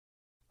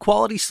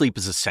Quality sleep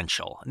is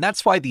essential, and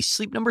that's why the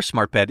Sleep Number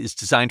Smart Bed is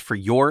designed for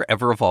your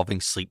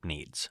ever-evolving sleep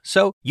needs.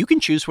 So you can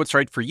choose what's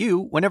right for you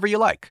whenever you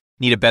like.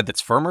 Need a bed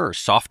that's firmer or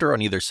softer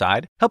on either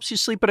side? Helps you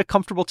sleep at a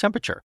comfortable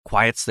temperature,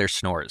 quiets their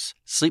snores.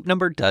 Sleep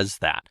Number does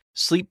that.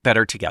 Sleep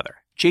better together.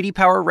 J.D.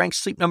 Power ranks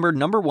Sleep Number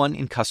 #1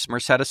 in customer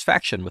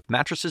satisfaction with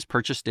mattresses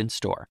purchased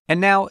in-store.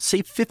 And now,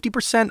 save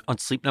 50% on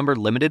Sleep Number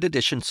limited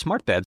edition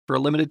smart beds for a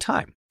limited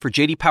time. For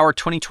J.D. Power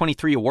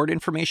 2023 award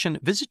information,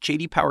 visit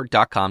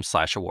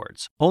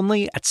jdpower.com/awards.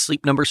 Only at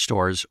Sleep Number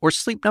stores or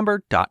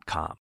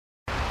sleepnumber.com.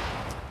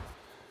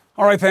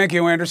 All right, thank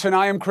you, Anderson.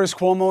 I am Chris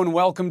Cuomo, and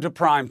welcome to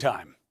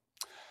Primetime.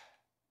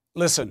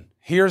 Listen,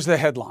 here's the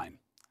headline.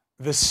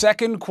 The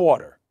second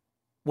quarter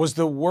was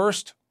the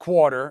worst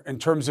quarter in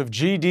terms of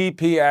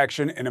GDP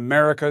action in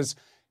America's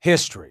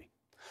history.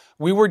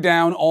 We were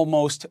down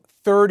almost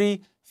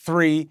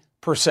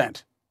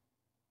 33%.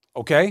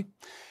 Okay?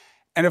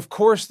 And of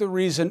course, the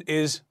reason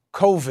is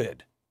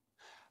COVID.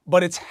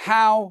 But it's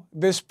how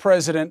this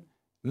president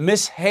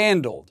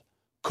mishandled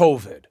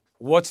COVID.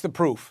 What's the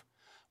proof?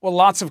 Well,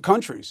 lots of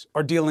countries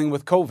are dealing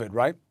with COVID,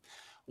 right?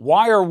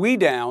 Why are we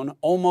down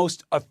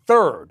almost a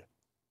third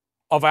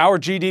of our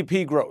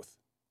GDP growth?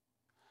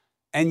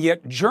 And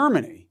yet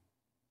Germany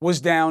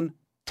was down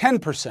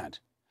 10%.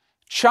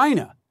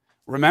 China,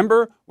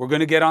 remember, we're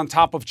going to get on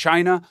top of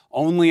China.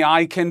 Only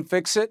I can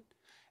fix it.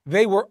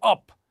 They were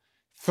up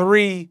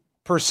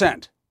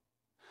 3%.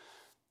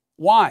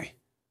 Why?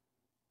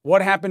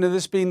 What happened to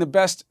this being the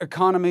best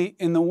economy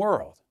in the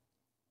world?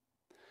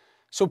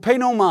 So pay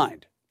no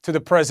mind to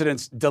the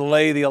president's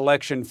delay the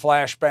election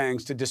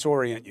flashbangs to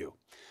disorient you.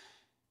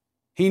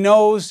 He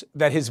knows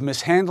that his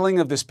mishandling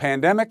of this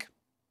pandemic,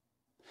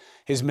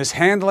 his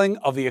mishandling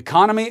of the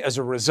economy as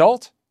a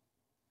result,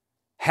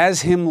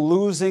 has him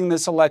losing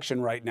this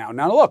election right now.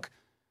 Now, look,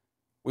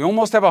 we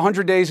almost have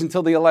 100 days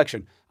until the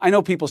election. I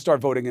know people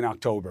start voting in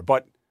October,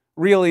 but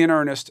really in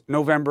earnest,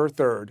 November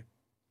 3rd,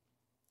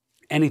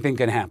 anything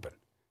can happen.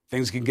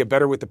 Things can get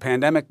better with the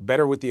pandemic,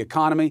 better with the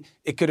economy.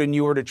 It could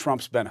inure to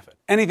Trump's benefit.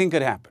 Anything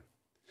could happen.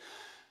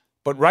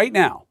 But right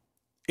now,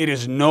 it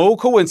is no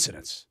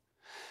coincidence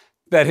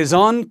that his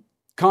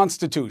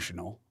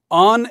unconstitutional,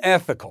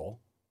 unethical,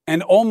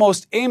 and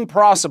almost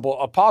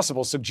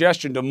impossible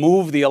suggestion to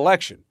move the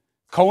election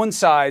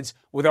coincides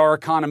with our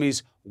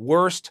economy's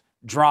worst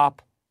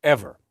drop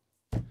ever.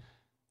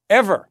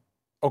 Ever,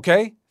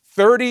 okay?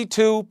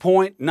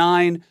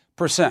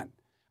 32.9%.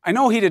 I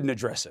know he didn't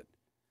address it.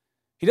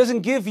 He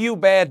doesn't give you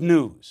bad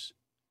news.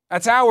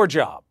 That's our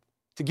job,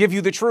 to give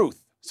you the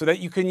truth so that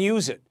you can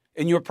use it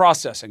in your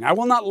processing. I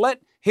will not let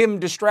him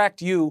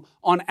distract you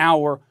on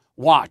our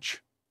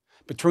watch.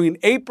 Between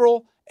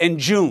April and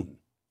June,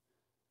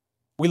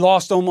 we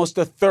lost almost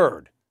a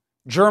third.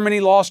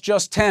 Germany lost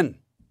just 10.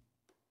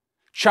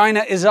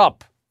 China is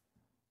up.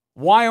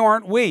 Why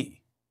aren't we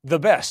the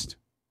best?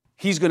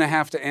 He's going to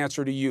have to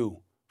answer to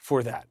you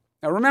for that.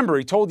 Now remember,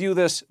 he told you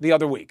this the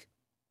other week.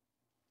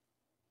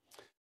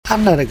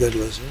 I'm not a good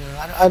loser.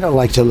 I don't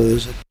like to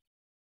lose.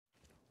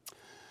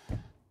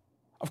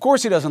 Of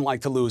course he doesn't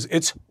like to lose.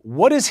 It's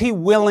what is he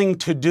willing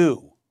to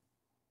do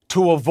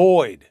to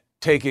avoid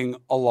taking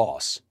a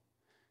loss?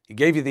 He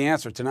gave you the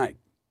answer tonight.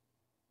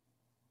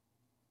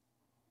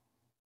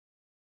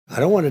 I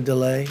don't want to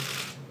delay.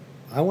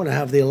 I want to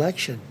have the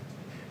election.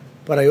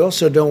 But I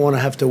also don't want to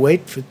have to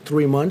wait for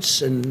 3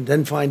 months and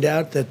then find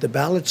out that the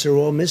ballots are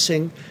all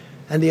missing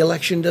and the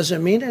election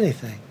doesn't mean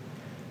anything.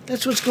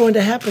 That's what's going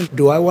to happen.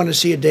 Do I want to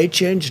see a date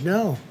change?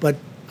 No. But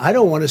I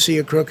don't want to see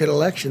a crooked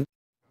election.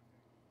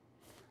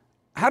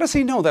 How does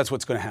he know that's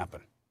what's going to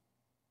happen?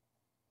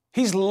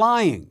 He's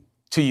lying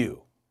to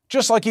you,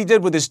 just like he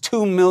did with his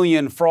 2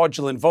 million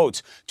fraudulent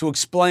votes to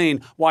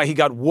explain why he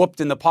got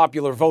whooped in the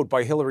popular vote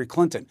by Hillary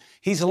Clinton.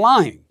 He's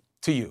lying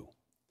to you.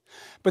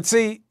 But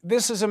see,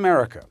 this is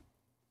America.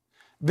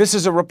 This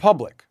is a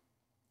republic.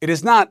 It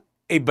is not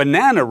a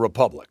banana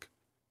republic.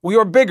 We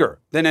are bigger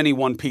than any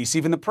one piece,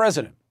 even the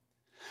president.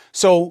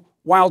 So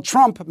while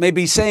Trump may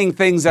be saying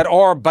things that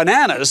are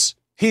bananas,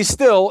 he's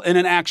still in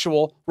an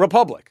actual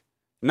republic,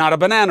 not a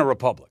banana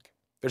republic.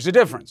 There's a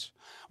difference.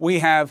 We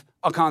have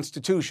a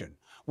constitution.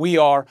 We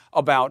are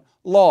about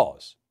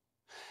laws.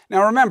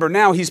 Now remember,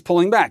 now he's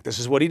pulling back. This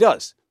is what he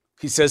does.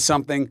 He says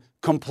something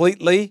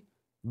completely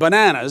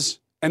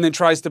bananas and then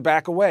tries to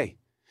back away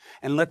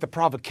and let the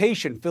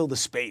provocation fill the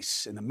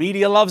space. And the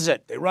media loves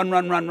it. They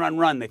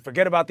run. They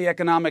forget about the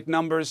economic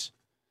numbers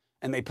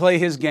and they play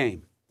his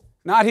game.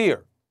 Not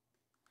here.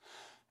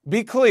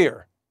 Be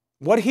clear.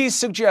 What he's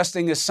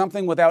suggesting is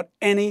something without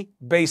any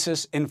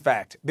basis in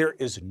fact. There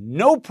is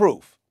no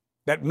proof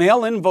that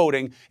mail-in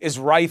voting is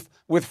rife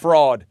with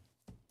fraud.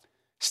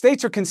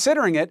 States are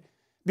considering it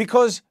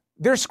because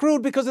they're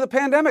screwed because of the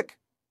pandemic.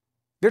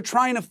 They're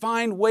trying to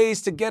find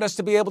ways to get us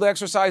to be able to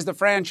exercise the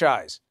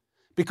franchise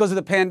because of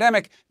the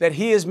pandemic that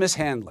he is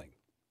mishandling.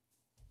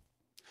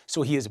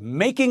 So he is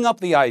making up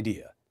the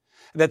idea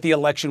that the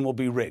election will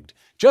be rigged.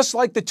 Just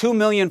like the 2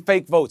 million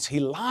fake votes, he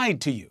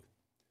lied to you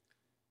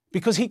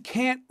because he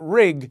can't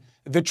rig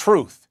the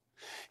truth.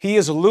 He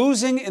is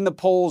losing in the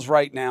polls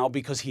right now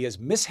because he has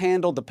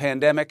mishandled the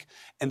pandemic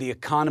and the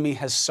economy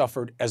has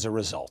suffered as a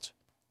result.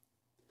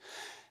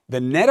 The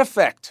net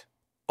effect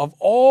of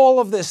all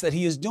of this that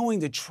he is doing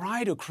to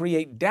try to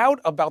create doubt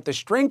about the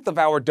strength of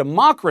our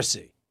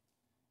democracy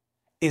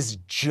is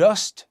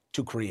just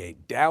to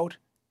create doubt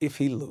if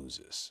he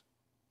loses.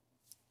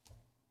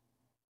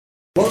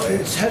 Well,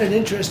 it's had an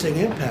interesting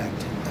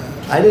impact.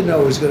 I didn't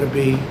know it was going to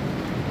be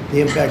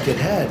the impact it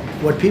had.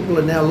 What people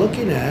are now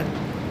looking at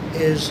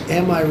is,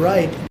 am I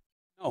right?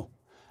 No,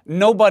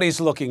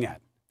 nobody's looking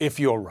at if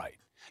you're right.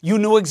 You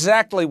knew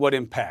exactly what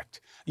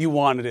impact you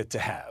wanted it to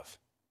have.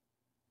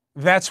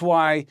 That's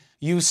why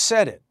you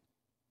said it.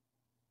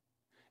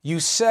 You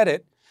said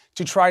it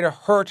to try to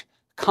hurt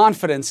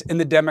confidence in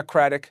the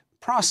democratic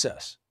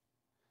process.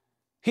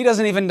 He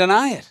doesn't even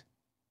deny it.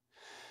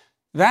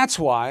 That's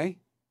why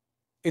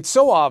it's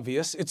so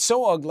obvious, it's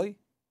so ugly,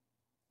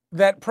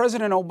 that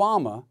President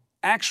Obama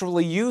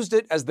actually used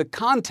it as the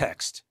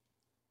context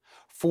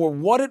for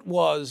what it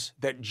was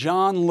that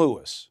John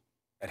Lewis,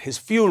 at his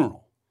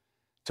funeral,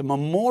 to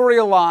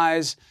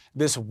memorialize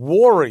this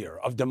warrior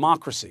of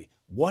democracy,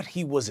 what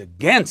he was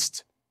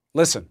against.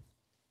 Listen.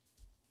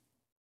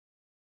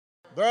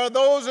 There are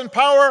those in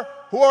power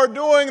who are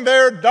doing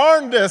their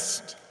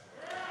darndest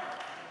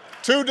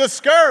to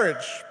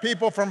discourage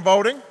people from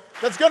voting.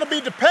 That's going to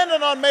be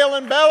dependent on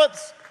mail-in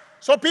ballots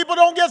so people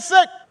don't get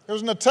sick. It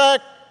was an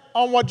attack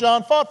on what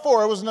John fought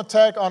for. It was an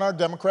attack on our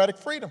democratic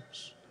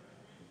freedoms.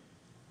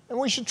 And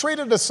we should treat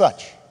it as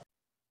such.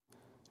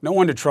 No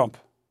wonder Trump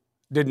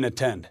didn't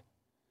attend.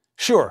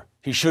 Sure,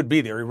 he should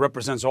be there. He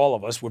represents all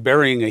of us. We're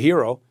burying a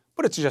hero,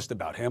 but it's just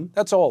about him.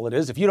 That's all it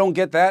is. If you don't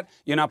get that,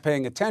 you're not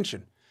paying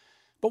attention.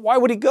 But why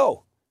would he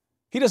go?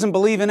 He doesn't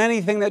believe in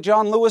anything that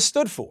John Lewis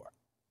stood for.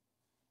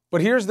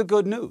 But here's the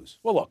good news.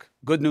 Well, look,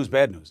 good news,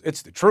 bad news.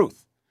 It's the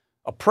truth.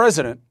 A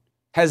president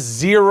has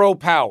zero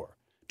power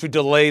to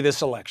delay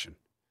this election.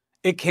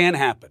 It can't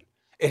happen.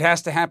 It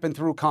has to happen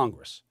through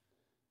Congress.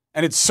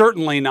 And it's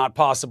certainly not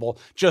possible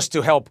just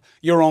to help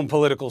your own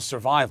political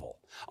survival.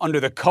 Under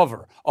the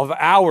cover of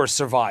our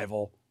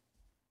survival,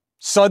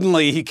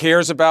 suddenly he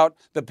cares about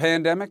the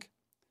pandemic?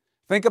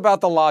 Think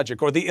about the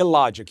logic or the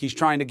illogic he's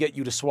trying to get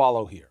you to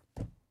swallow here.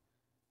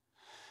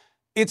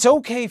 It's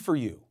okay for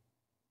you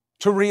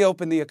to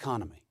reopen the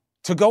economy,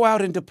 to go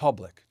out into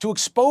public, to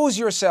expose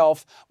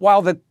yourself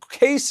while the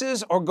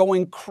cases are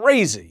going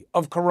crazy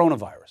of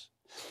coronavirus.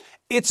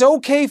 It's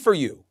okay for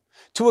you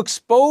to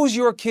expose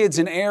your kids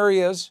in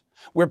areas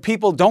where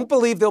people don't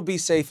believe they'll be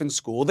safe in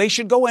school. They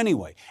should go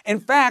anyway. In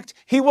fact,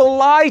 he will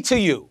lie to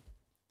you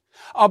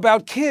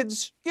about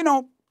kids,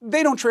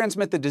 they don't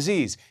transmit the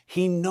disease.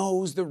 He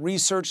knows the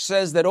research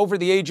says that over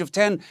the age of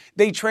 10,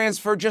 they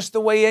transfer just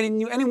the way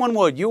anyone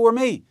would, you or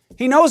me.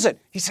 He knows it.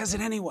 He says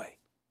it anyway.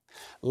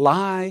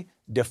 Lie,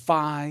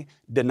 defy,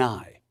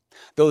 deny.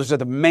 Those are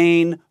the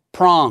main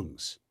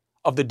prongs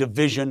of the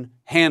division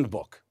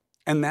handbook.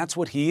 And that's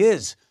what he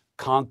is.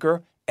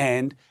 Conquer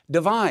and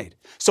divide.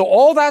 So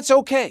all that's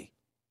okay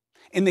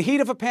in the heat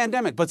of a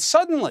pandemic. But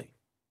suddenly,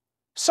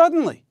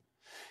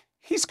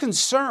 he's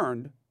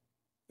concerned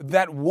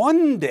that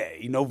one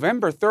day,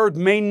 November 3rd,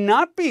 may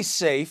not be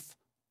safe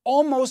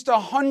almost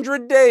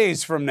 100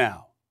 days from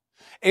now.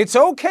 It's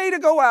okay to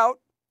go out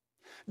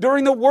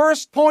during the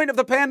worst point of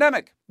the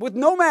pandemic with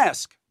no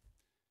mask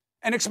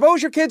and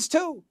expose your kids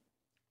too.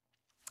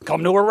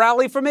 Come to a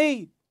rally for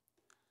me.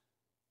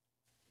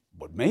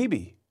 But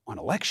maybe on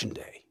election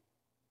day,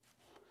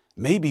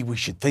 maybe we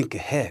should think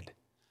ahead.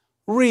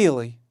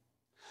 Really.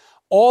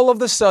 All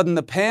of a sudden,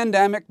 the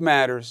pandemic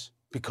matters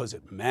because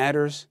it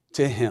matters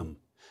to him.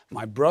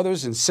 My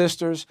brothers and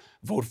sisters,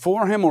 vote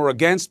for him or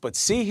against, but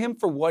see him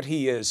for what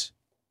he is.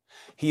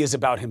 He is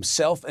about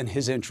himself and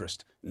his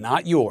interest,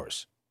 not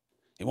yours.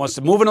 He wants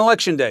to move an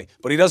election day,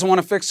 but he doesn't want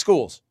to fix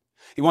schools.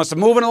 He wants to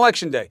move an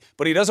election day,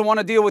 but he doesn't want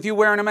to deal with you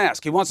wearing a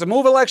mask. He wants to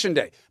move election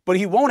day, but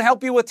he won't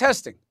help you with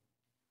testing.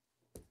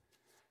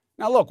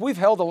 Now look, we've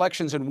held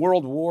elections in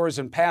world wars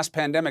and past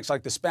pandemics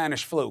like the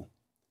Spanish flu.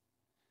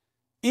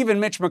 Even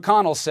Mitch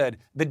McConnell said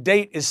the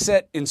date is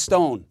set in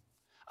stone.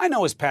 I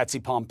know as Patsy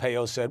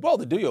Pompeo said, well,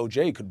 the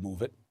DOJ could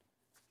move it.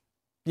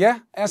 Yeah,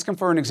 ask him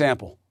for an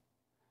example.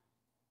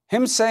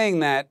 Him saying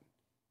that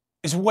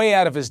is way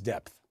out of his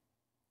depth.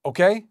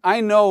 Okay?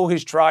 I know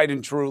his tried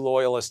and true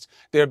loyalists,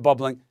 they're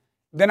bubbling.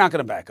 They're not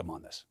going to back him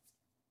on this.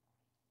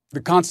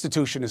 The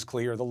Constitution is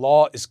clear. The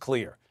law is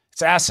clear.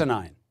 It's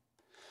asinine.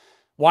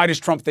 Why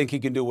does Trump think he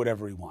can do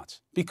whatever he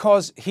wants?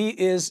 Because he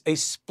is a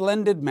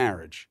splendid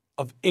marriage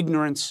of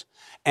ignorance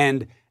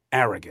and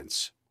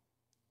arrogance.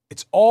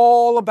 It's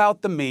all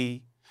about the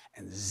me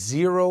and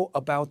zero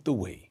about the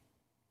we.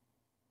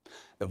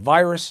 The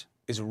virus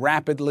is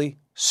rapidly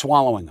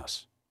swallowing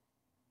us.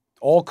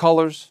 All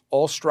colors,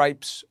 all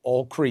stripes,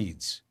 all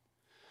creeds.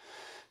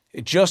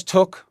 It just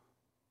took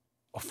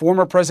a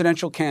former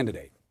presidential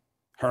candidate,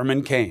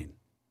 Herman Cain.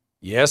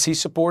 Yes, he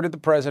supported the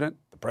president.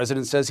 The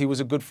president says he was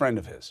a good friend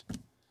of his.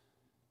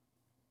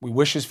 We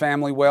wish his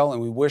family well,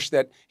 and we wish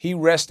that he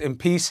rest in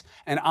peace.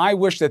 And I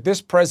wish that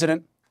this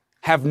president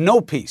have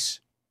no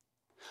peace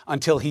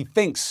until he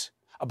thinks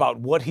about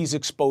what he's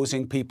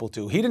exposing people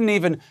to. He didn't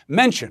even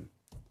mention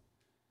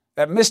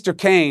that Mr.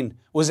 Cain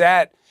was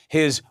at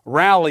his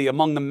rally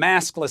among the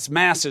maskless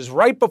masses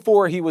right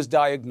before he was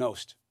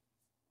diagnosed.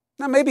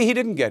 Now, maybe he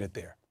didn't get it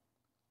there.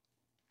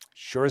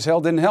 Sure as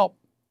hell didn't help.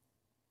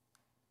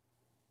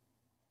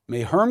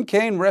 May Herm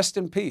Cain rest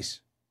in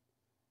peace.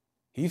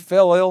 He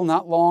fell ill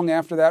not long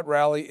after that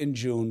rally in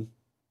June,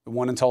 the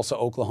one in Tulsa,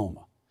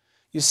 Oklahoma.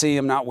 You see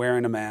him not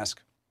wearing a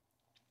mask.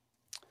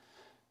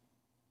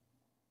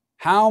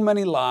 How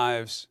many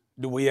lives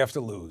do we have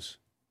to lose?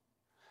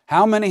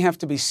 How many have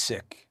to be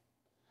sick?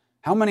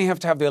 How many have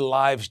to have their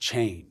lives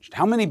changed?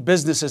 How many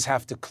businesses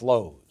have to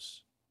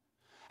close?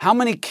 How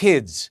many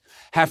kids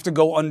have to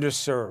go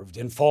underserved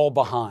and fall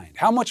behind?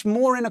 How much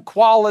more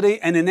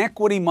inequality and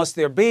inequity must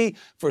there be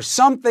for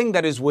something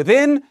that is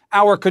within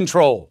our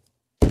control?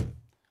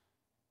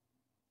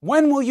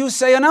 When will you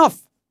say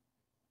enough?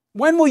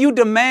 When will you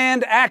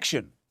demand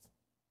action?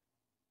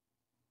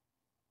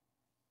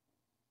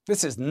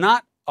 This is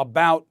not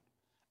about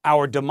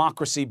our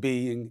democracy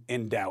being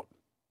in doubt.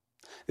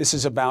 This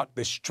is about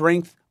the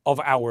strength of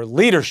our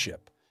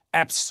leadership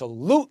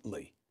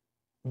absolutely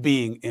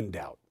being in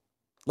doubt.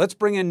 Let's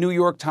bring in New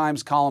York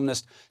Times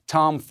columnist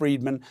Tom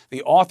Friedman,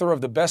 the author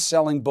of the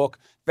best-selling book.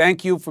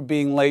 Thank you for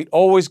being late.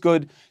 Always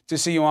good to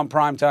see you on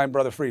Primetime,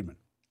 Brother Friedman.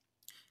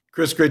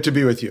 Chris, great to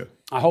be with you.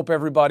 I hope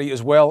everybody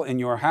is well in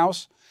your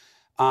house.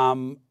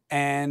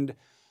 And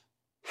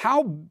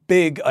how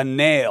big a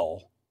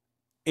nail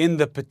in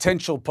the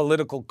potential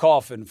political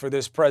coffin for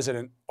this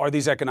president are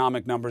these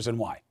economic numbers, and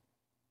why?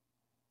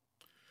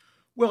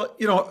 Well,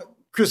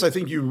 Chris, I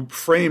think you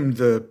framed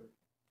the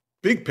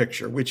big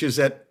picture, which is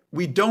that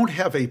we don't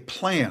have a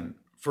plan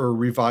for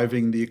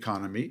reviving the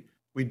economy.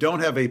 We don't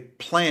have a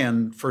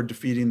plan for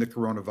defeating the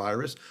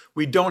coronavirus.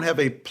 We don't have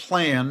a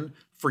plan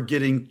for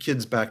getting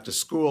kids back to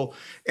school.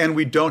 And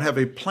we don't have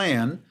a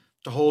plan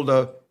to hold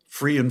a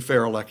free and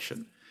fair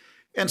election.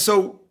 And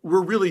so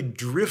we're really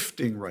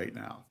drifting right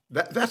now.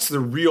 That's the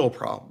real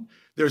problem.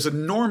 There's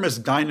enormous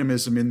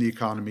dynamism in the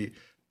economy,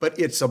 but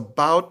it's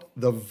about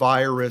the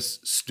virus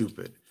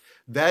stupid.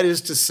 That is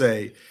to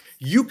say,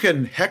 you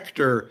can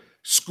hector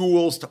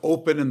schools to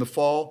open in the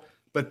fall,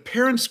 but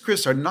parents,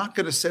 Chris, are not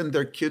going to send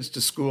their kids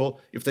to school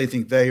if they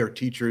think they or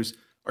teachers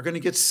are going to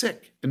get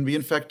sick and be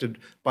infected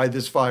by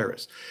this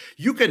virus.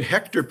 You can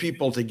hector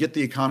people to get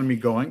the economy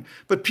going,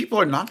 but people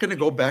are not going to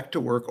go back to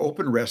work,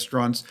 open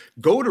restaurants,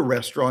 go to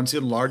restaurants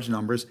in large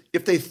numbers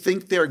if they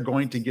think they're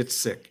going to get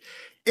sick.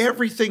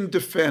 Everything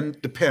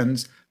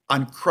depends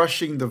on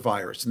crushing the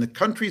virus. And the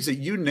countries that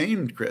you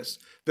named, Chris,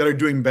 that are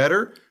doing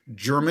better,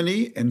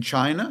 Germany and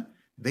China,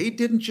 they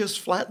didn't just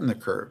flatten the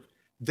curve.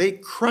 They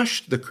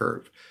crushed the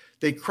curve.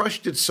 They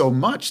crushed it so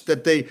much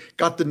that they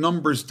got the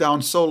numbers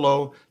down so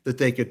low that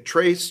they could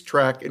trace,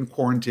 track, and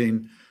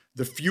quarantine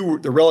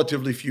the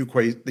relatively few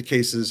the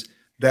cases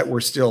that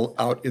were still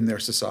out in their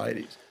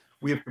societies.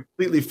 We have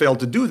completely failed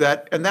to do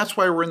that, and that's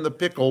why we're in the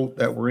pickle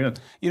that we're in.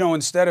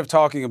 Instead of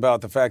talking about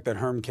the fact that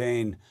Herm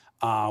Cain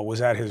was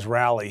at his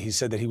rally, he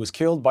said that he was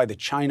killed by the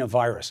China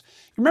virus.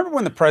 You remember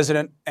when the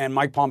president and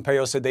Mike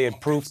Pompeo said they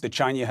had proof that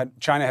China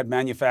had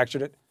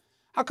manufactured it?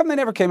 How come they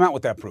never came out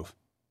with that proof?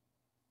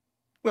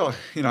 Well,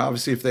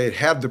 obviously, if they had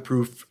had the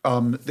proof,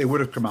 they would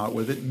have come out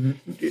with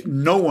it.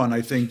 No one,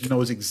 I think,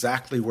 knows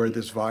exactly where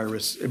this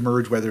virus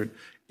emerged, whether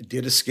it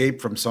did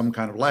escape from some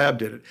kind of lab,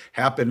 did it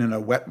happen in a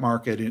wet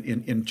market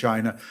in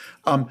China.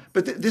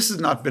 But this has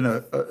not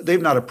been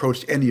they've not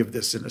approached any of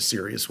this in a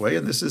serious way,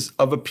 and this is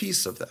of a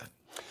piece of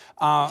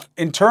that.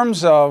 In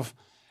terms of,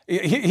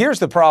 here's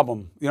the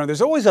problem.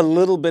 There's always a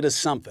little bit of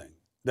something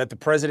that the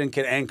president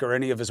can anchor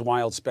any of his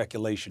wild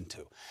speculation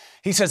to.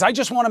 He says, I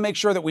just want to make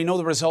sure that we know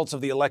the results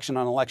of the election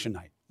on election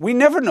night. We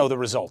never know the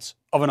results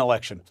of an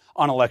election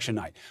on election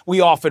night. We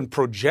often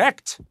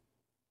project.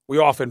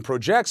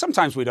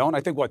 Sometimes we don't. I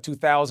think,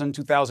 2000,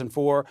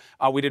 2004,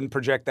 we didn't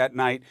project that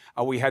night.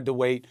 We had to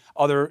wait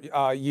other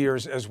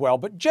years as well.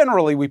 But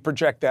generally, we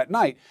project that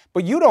night.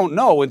 But you don't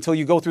know until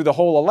you go through the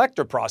whole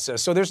elector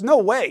process. So there's no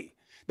way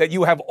that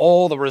you have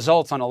all the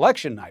results on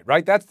election night,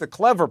 right? That's the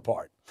clever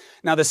part.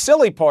 Now, the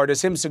silly part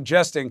is him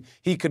suggesting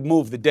he could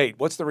move the date.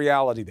 What's the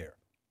reality there?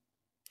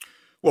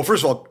 Well,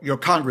 first of all,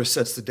 Congress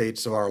sets the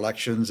dates of our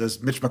elections,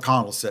 as Mitch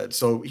McConnell said.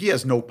 So he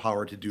has no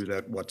power to do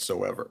that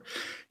whatsoever.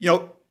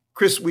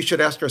 Chris, we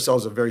should ask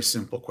ourselves a very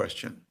simple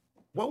question.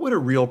 What would a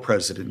real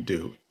president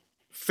do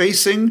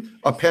facing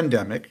a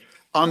pandemic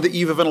on the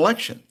eve of an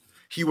election?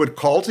 He would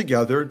call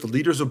together the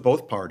leaders of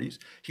both parties.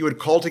 He would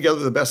call together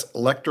the best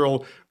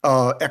electoral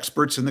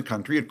experts in the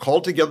country. He'd call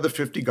together the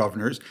 50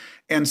 governors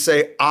and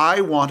say,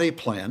 I want a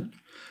plan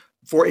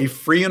for a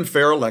free and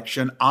fair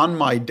election on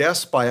my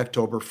desk by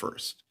October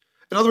 1st.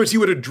 In other words, he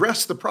would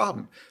address the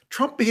problem.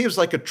 Trump behaves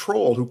like a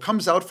troll who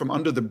comes out from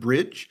under the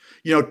bridge,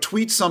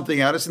 tweets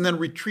something at us and then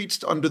retreats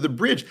to under the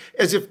bridge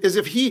as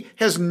if he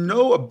has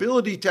no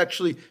ability to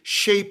actually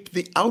shape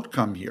the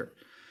outcome here.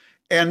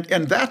 And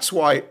that's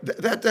why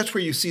that's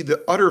where you see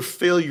the utter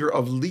failure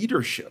of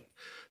leadership.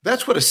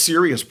 That's what a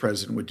serious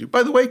president would do.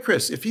 By the way,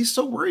 Chris, if he's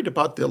so worried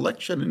about the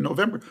election in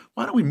November,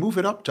 why don't we move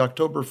it up to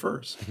October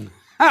 1st?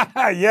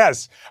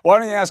 Yes. Why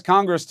don't you ask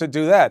Congress to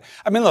do that?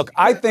 I mean, look,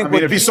 I think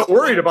if he's so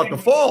worried about the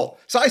fall,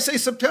 so I say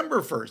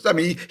September 1st. I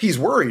mean, he's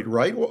worried,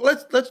 right? Well,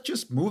 let's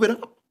just move it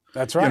up.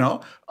 That's right. You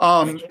know,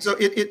 so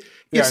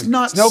it's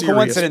not. It's no serious.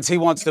 coincidence he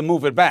wants to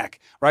move it back,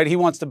 right? He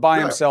wants to buy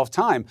himself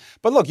time.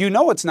 But look,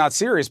 it's not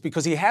serious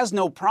because he has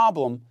no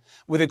problem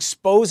with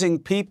exposing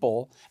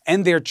people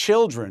and their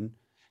children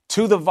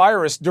to the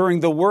virus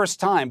during the worst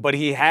time. But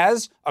he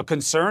has a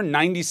concern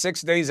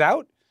 96 days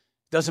out.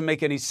 Doesn't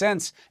make any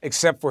sense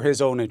except for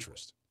his own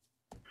interest.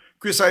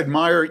 Chris, I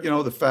admire,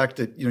 the fact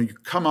that, you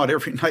come out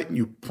every night and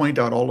you point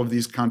out all of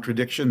these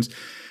contradictions.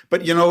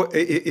 But,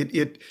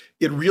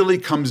 it really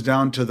comes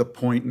down to the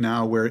point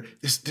now where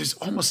there's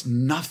almost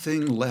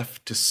nothing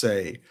left to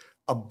say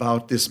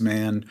about this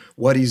man,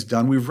 what he's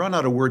done. We've run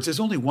out of words. There's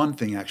only one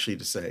thing actually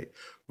to say.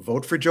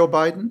 Vote for Joe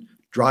Biden.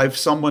 Drive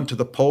someone to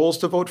the polls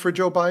to vote for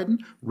Joe Biden,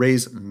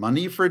 raise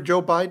money for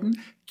Joe Biden,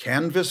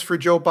 canvass for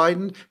Joe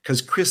Biden,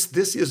 because, Chris,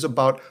 this is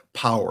about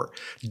power.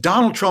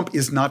 Donald Trump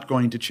is not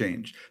going to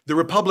change. The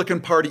Republican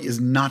Party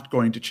is not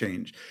going to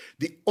change.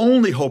 The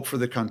only hope for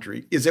the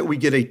country is that we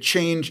get a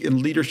change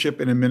in leadership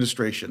and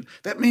administration.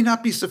 That may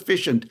not be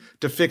sufficient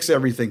to fix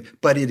everything,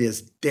 but it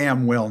is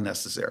damn well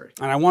necessary.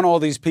 And I want all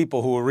these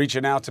people who are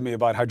reaching out to me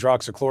about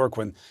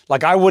hydroxychloroquine,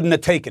 like I wouldn't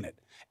have taken it.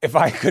 If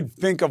I could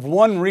think of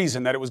one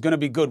reason that it was going to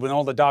be good when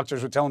all the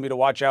doctors were telling me to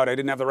watch out, I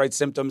didn't have the right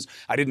symptoms,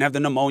 I didn't have the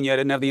pneumonia, I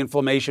didn't have the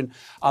inflammation,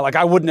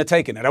 I wouldn't have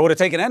taken it. I would have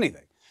taken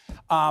anything.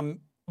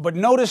 But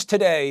notice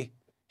today,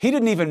 he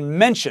didn't even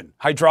mention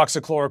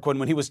hydroxychloroquine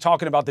when he was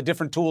talking about the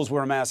different tools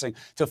we're amassing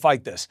to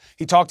fight this.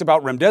 He talked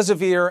about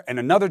remdesivir and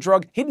another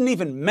drug. He didn't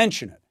even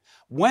mention it.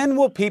 When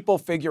will people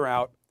figure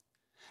out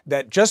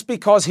that just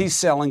because he's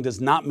selling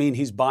does not mean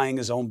he's buying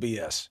his own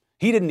BS?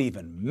 He didn't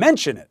even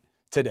mention it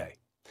today.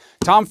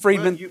 Tom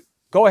Friedman,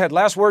 go ahead.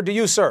 Last word to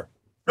you, sir.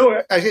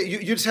 No,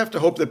 you just have to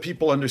hope that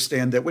people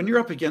understand that when you're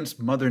up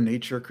against Mother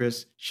Nature,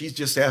 Chris, she's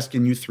just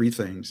asking you three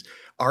things.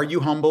 Are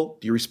you humble?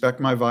 Do you respect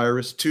my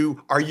virus?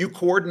 2, are you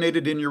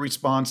coordinated in your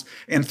response?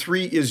 And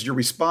 3, is your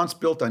response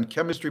built on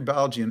chemistry,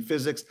 biology, and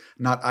physics,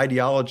 not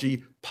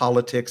ideology,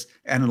 politics,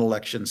 and an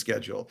election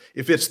schedule?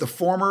 If it's the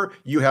former,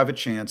 you have a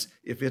chance.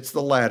 If it's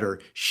the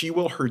latter, she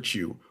will hurt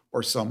you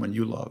or someone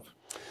you love.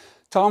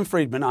 Tom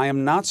Friedman, I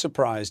am not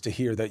surprised to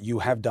hear that you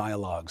have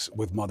dialogues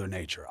with Mother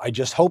Nature. I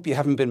just hope you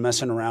haven't been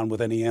messing around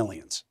with any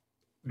aliens.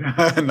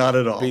 Not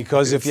at all.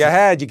 Because if you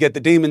had, you get the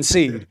demon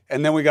seed,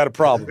 and then we got a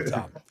problem,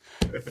 Tom.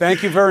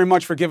 Thank you very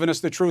much for giving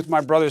us the truth.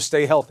 My brothers,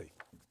 stay healthy.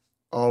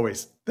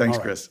 Always. Thanks, All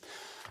right. Chris.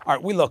 All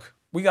right,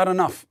 we got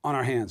enough on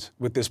our hands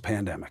with this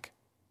pandemic.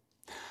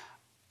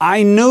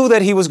 I knew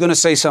that he was going to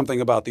say something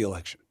about the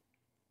election.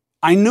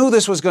 I knew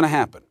this was going to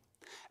happen.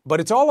 But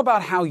it's all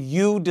about how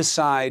you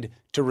decide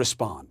to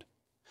respond.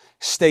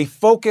 Stay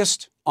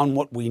focused on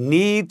what we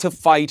need to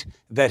fight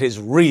that is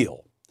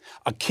real.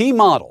 A key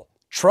model,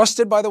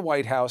 trusted by the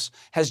White House,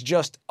 has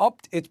just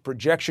upped its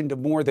projection to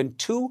more than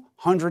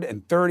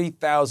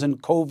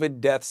 230,000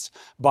 COVID deaths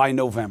by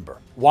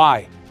November.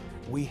 Why?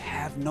 We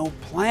have no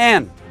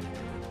plan.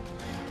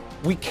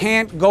 We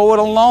can't go it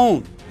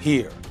alone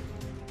here.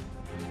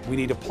 We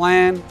need a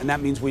plan, and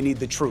that means we need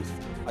the truth.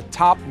 A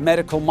top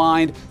medical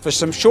mind for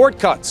some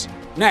shortcuts.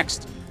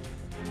 Next.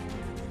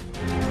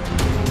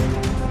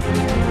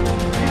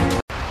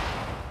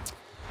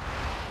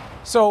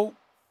 So,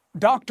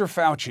 Dr.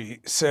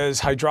 Fauci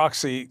says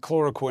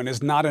hydroxychloroquine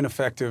is not an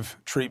effective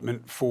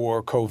treatment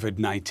for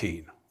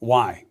COVID-19.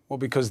 Why? Well,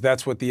 because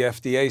that's what the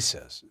FDA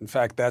says. In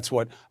fact, that's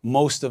what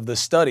most of the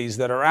studies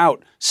that are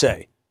out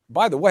say.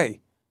 By the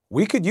way,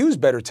 we could use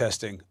better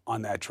testing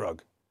on that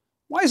drug.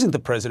 Why isn't the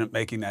president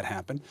making that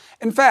happen?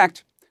 In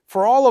fact,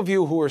 for all of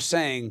you who are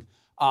saying,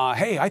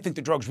 hey, I think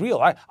the drug's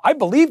real, I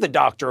believe the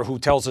doctor who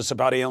tells us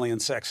about alien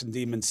sex and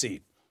demon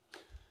seed.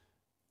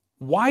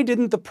 Why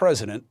didn't the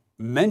president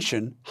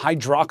mention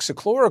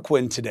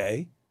hydroxychloroquine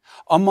today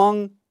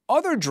among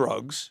other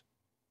drugs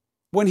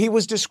when he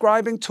was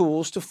describing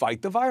tools to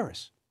fight the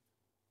virus?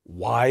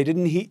 Why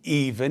didn't he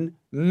even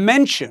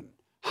mention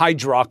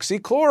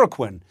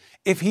hydroxychloroquine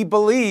if he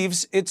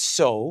believes it's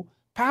so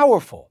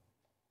powerful?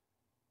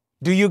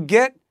 Do you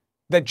get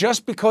that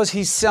just because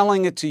he's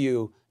selling it to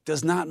you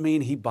does not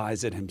mean he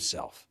buys it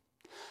himself?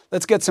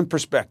 Let's get some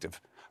perspective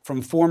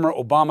from former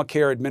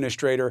Obamacare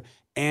administrator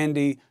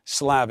Andy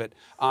Slavitt.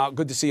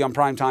 Good to see you on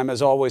Primetime,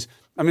 as always.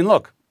 I mean,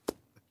 look,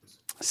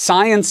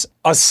 science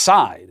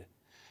aside,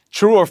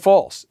 true or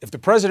false, if the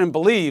president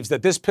believes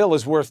that this pill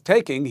is worth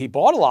taking, he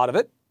bought a lot of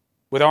it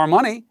with our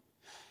money,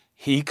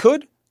 he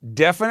could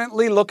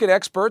definitely look at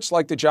experts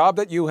like the job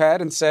that you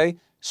had and say,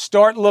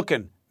 start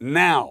looking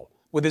now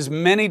with as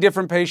many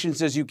different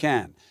patients as you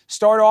can.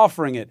 Start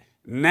offering it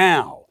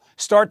now.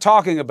 Start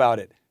talking about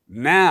it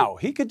now.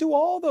 He could do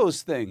all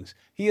those things.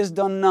 He has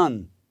done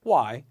none.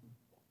 Why?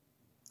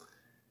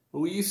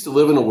 We used to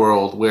live in a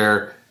world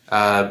where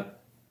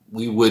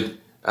we would,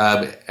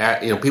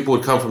 people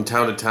would come from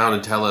town to town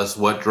and tell us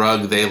what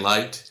drug they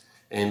liked,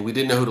 and we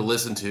didn't know who to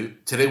listen to.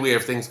 Today we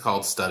have things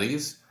called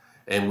studies,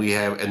 and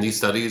these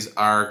studies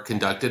are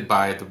conducted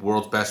by the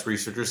world's best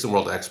researchers and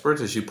world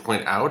experts, as you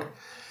point out.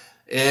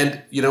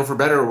 And, for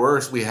better or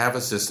worse, we have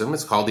a system.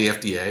 It's called the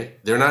FDA.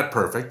 They're not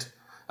perfect.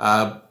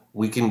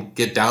 We can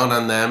get down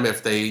on them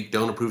if they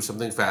don't approve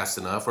something fast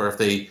enough, or if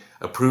they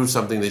approve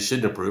something they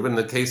shouldn't approve. In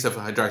the case of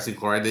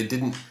hydroxychloroquine, they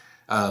didn't.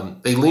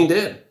 They leaned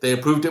in. They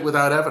approved it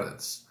without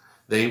evidence.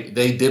 They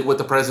did what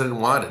the president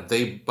wanted.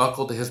 They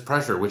buckled to his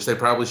pressure, which they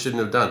probably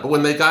shouldn't have done. But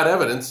when they got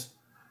evidence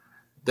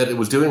that it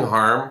was doing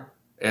harm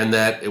and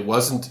that it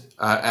wasn't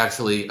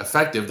actually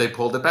effective, they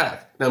pulled it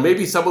back. Now,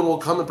 maybe someone will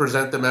come and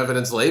present them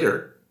evidence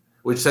later,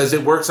 which says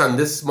it works on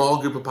this small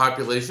group of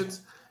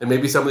populations, and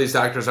maybe some of these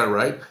doctors are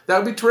right. That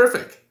would be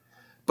terrific.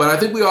 But I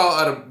think we all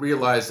ought to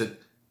realize that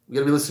we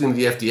got to be listening to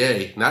the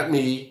FDA, not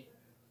me,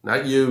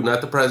 not you, not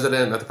the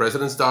president, not the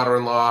president's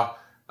daughter-in-law,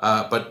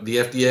 but the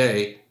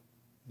FDA,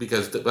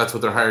 because that's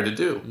what they're hired to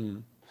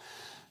do.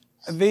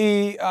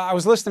 I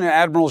was listening to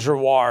Admiral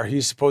Giroir.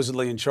 He's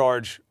supposedly in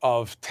charge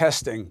of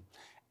testing.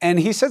 And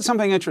he said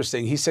something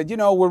interesting. He said,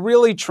 we're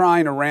really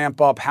trying to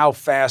ramp up how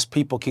fast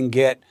people can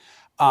get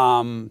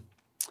the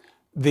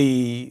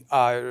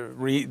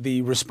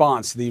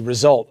response, the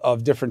result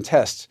of different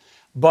tests.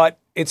 But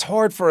it's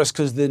hard for us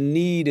because the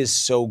need is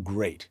so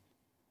great.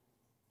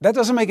 That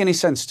doesn't make any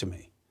sense to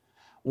me.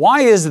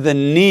 Why is the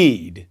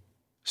need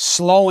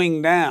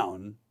slowing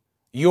down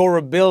your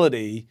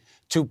ability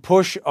to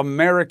push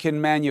American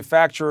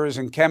manufacturers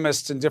and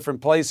chemists in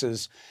different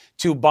places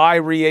to buy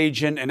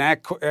reagent and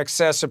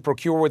access and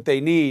procure what they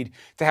need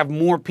to have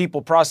more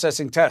people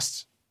processing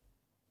tests?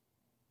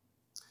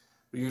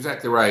 You're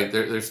exactly right.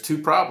 There's two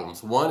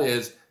problems. One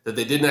is that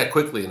they didn't act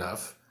quickly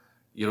enough.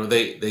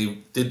 They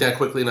did that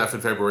quickly enough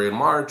in February and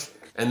March,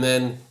 and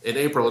then in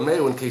April and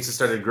May, when cases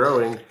started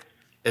growing,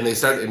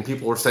 and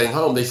people were staying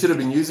home, they should have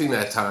been using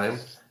that time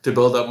to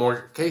build up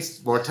more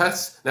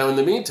tests. Now, in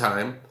the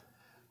meantime,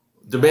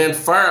 demand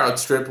far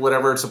outstripped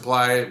whatever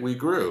supply we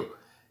grew,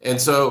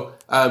 and so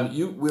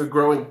we're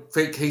growing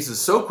fake cases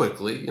so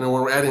quickly. When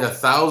we're adding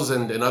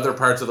 1,000 in other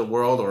parts of the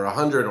world, or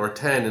 100 or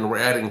 10, and we're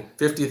adding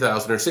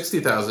 50,000 or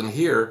 60,000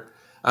 here,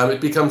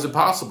 it becomes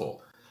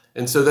impossible.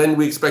 And so then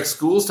we expect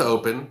schools to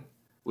open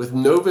with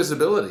no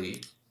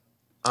visibility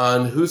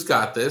on who's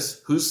got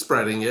this, who's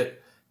spreading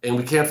it, and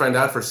we can't find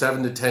out for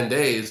 7 to 10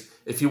 days.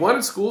 If you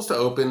wanted schools to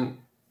open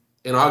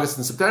in August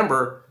and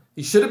September,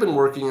 he should have been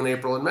working in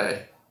April and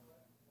May.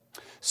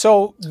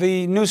 So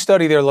the new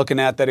study they're looking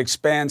at that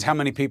expands how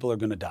many people are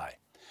going to die.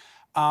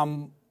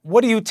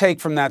 What do you take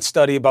from that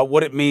study about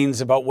what it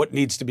means, about what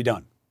needs to be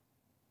done?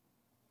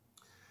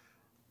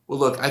 Well,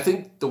 look, I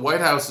think the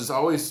White House is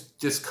always,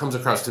 just comes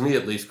across to me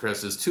at least,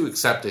 Chris, is too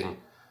accepting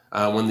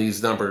when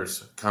these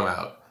numbers come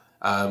out.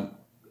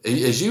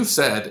 As you've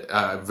said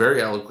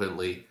very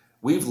eloquently,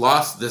 we've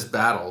lost this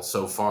battle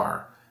so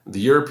far. The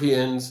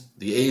Europeans,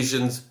 the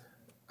Asians,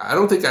 I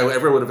don't think I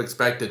ever would have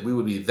expected we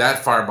would be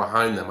that far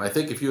behind them. I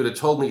think if you would have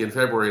told me in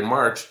February and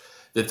March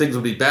that things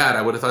would be bad,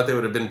 I would have thought they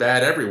would have been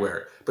bad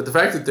everywhere. But the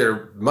fact that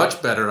they're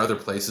much better other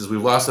places,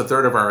 we've lost a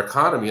third of our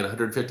economy and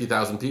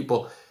 150,000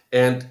 people,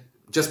 and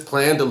just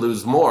plan to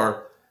lose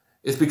more,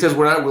 is because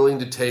we're not willing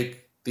to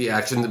take the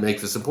action that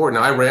makes this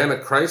important. Now, I ran a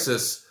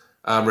crisis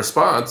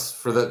response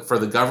for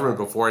the government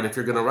before, and if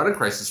you're going to run a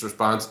crisis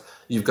response,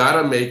 you've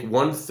got to make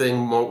one thing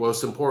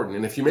most important.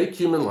 And if you make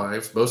human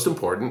lives most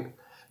important,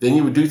 then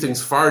you would do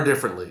things far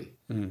differently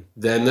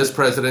than this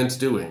president's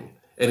doing.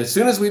 And as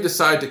soon as we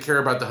decide to care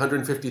about the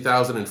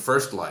 150,000 in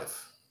first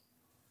life,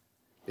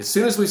 as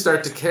soon as we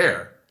start to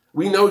care,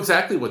 we know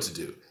exactly what to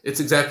do. It's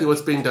exactly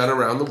what's being done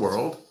around the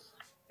world,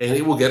 and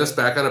it will get us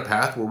back on a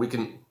path where we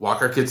can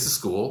walk our kids to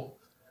school,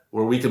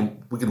 where we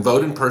can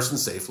vote in person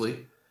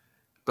safely.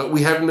 But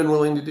we haven't been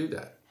willing to do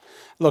that.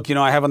 Look,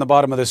 I have on the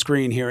bottom of the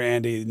screen here,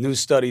 Andy, new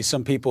studies.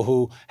 Some people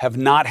who have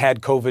not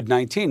had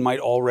COVID-19 might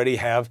already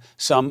have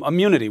some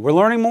immunity. We're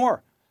learning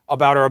more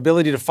about our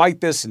ability to fight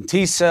this, and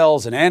T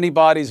cells and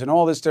antibodies and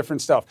all this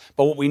different stuff.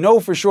 But what we know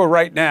for sure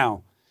right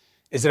now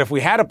is that if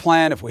we had a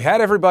plan, if we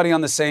had everybody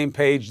on the same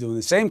page doing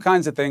the same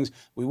kinds of things,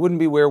 we wouldn't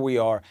be where we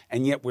are,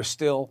 and yet we're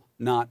still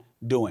not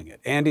doing it.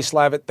 Andy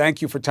Slavitt,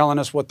 thank you for telling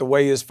us what the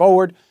way is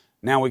forward.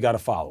 Now we got to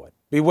follow it.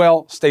 Be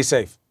well, stay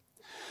safe.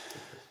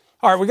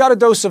 All right, we got a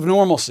dose of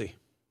normalcy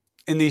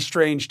in these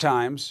strange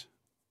times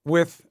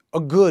with a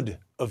good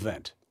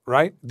event,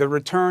 right? The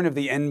return of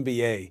the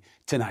NBA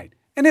tonight.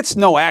 And it's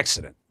no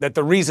accident that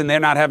the reason they're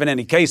not having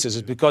any cases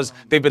is because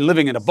they've been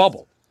living in a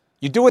bubble.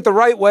 You do it the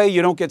right way,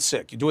 you don't get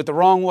sick. You do it the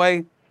wrong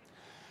way.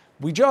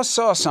 We just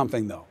saw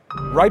something, though,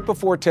 right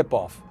before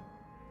tip-off,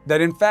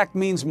 that in fact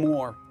means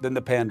more than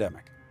the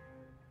pandemic.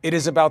 It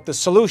is about the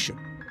solution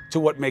to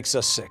what makes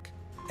us sick.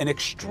 An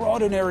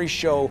extraordinary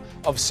show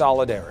of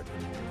solidarity.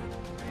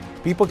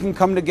 People can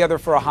come together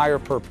for a higher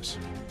purpose.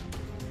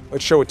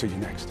 Let's show it to you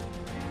next.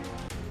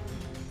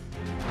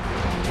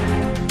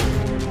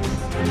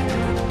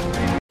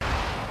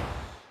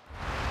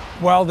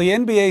 Well, the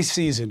NBA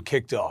season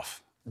kicked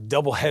off.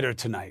 Doubleheader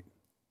tonight.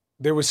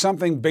 There was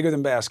something bigger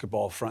than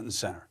basketball front and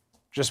center.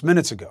 Just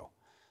minutes ago,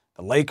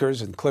 The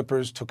Lakers and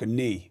Clippers took a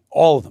knee,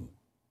 all of them,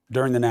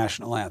 during the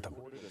national anthem.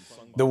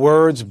 The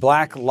words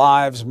Black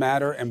Lives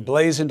Matter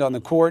emblazoned on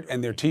the court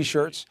and their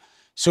T-shirts.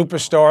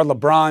 Superstar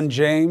LeBron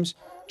James,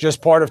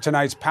 just part of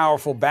tonight's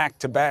powerful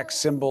back-to-back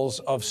symbols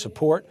of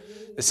support.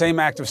 The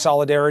same act of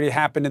solidarity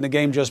happened in the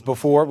game just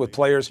before with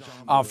players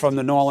from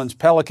the New Orleans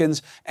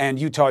Pelicans and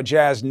Utah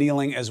Jazz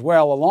kneeling as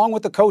well, along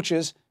with the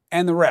coaches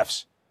and the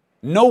refs.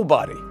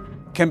 Nobody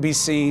can be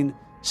seen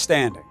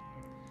standing.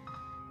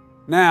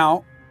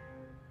 Now,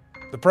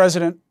 the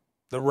president,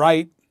 the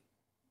right,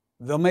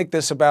 they'll make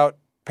this about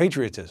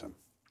patriotism.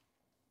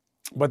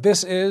 But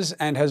this is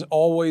and has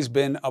always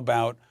been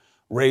about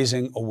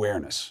raising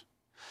awareness.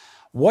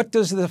 What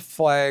does the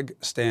flag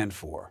stand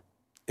for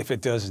if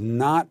it does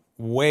not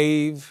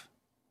wave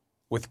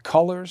with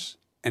colors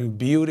and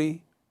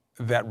beauty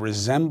that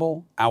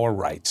resemble our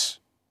rights?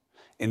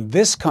 In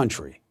this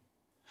country,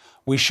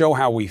 we show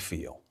how we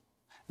feel.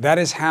 That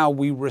is how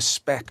we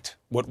respect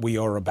what we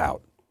are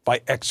about, by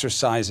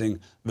exercising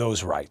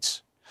those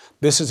rights.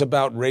 This is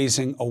about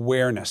raising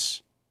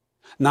awareness,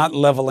 not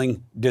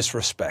leveling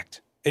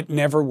disrespect. It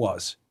never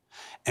was.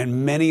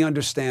 And many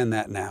understand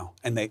that now,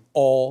 and they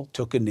all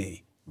took a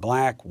knee.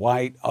 Black,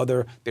 white,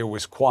 other, there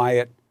was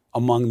quiet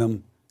among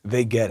them.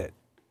 They get it.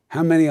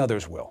 How many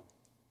others will?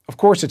 Of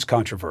course it's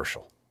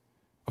controversial.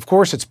 Of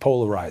course it's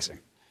polarizing.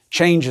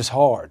 Change is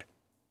hard.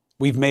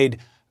 We've made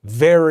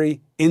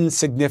very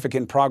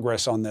insignificant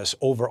progress on this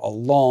over a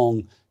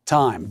long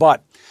time.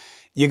 But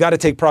you got to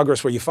take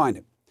progress where you find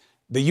it.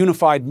 The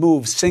unified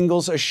move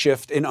signals a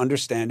shift in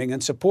understanding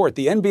and support.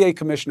 The NBA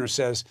commissioner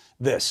says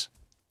this: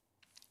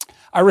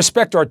 I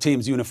respect our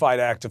team's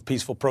unified act of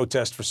peaceful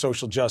protest for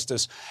social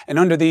justice, and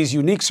under these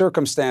unique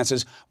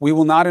circumstances, we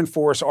will not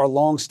enforce our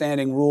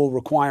long-standing rule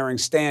requiring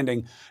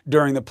standing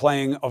during the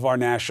playing of our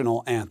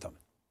national anthem.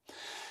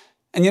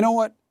 And you know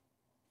what?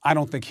 I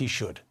don't think he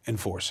should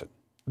enforce it.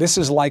 This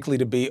is likely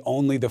to be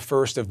only the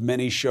first of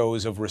many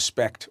shows of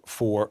respect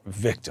for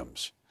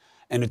victims.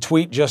 In a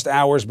tweet just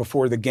hours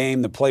before the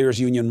game, the Players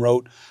Union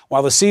wrote,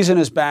 while the season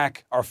is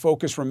back, our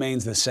focus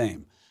remains the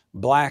same.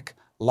 Black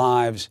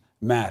Lives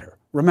Matter.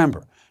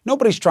 Remember,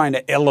 nobody's trying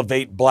to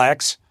elevate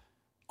blacks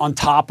on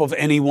top of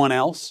anyone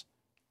else.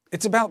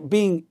 It's about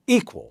being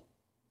equal.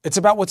 It's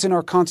about what's in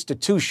our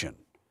Constitution,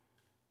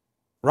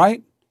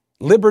 right?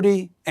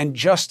 Liberty and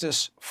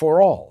justice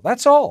for all.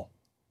 That's all.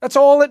 That's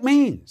all it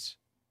means.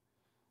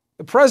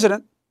 The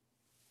president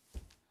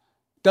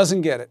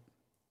doesn't get it.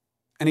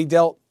 And he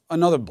dealt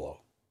another blow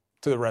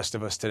to the rest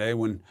of us today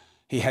when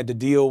he had to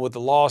deal with the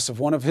loss of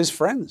one of his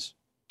friends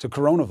to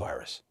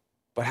coronavirus.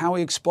 But how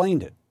he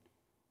explained it,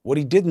 what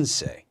he didn't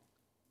say.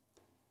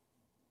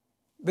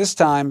 This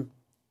time,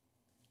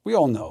 we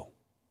all know,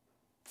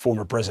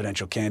 former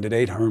presidential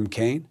candidate Herm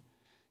Cain,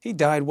 he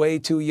died way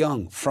too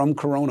young from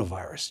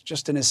coronavirus,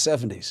 just in his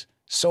 70s,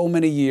 so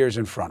many years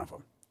in front of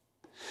him.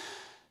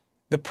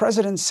 The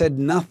president said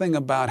nothing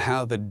about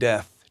how the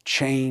death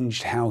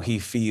changed how he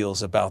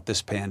feels about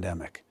this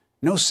pandemic.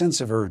 No sense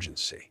of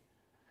urgency.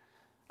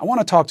 I want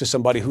to talk to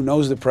somebody who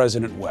knows the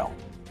president well,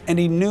 and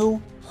he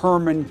knew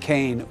Herman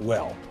Cain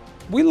well.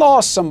 We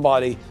lost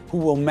somebody who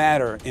will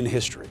matter in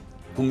history,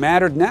 who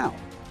mattered now,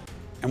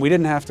 and we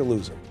didn't have to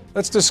lose him.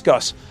 Let's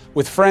discuss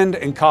with friend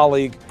and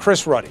colleague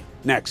Chris Ruddy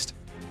next.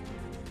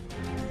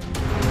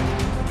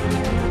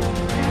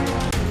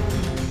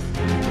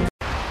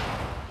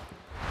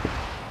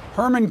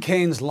 Herman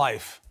Cain's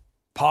life,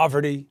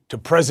 poverty to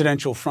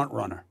presidential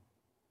frontrunner,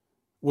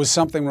 was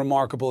something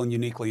remarkable and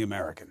uniquely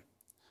American.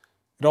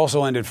 It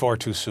also ended far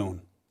too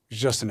soon. He was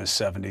just in his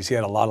 70s. He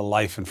had a lot of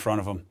life in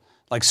front of him,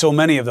 like so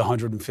many of the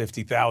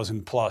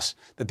 150,000 plus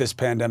that this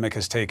pandemic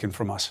has taken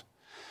from us.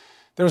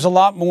 There was a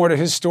lot more to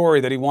his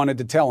story that he wanted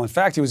to tell. In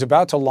fact, he was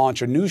about to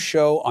launch a new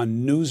show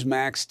on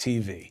Newsmax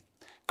TV.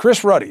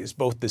 Chris Ruddy is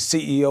both the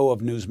CEO of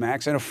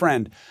Newsmax and a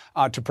friend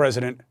to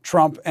President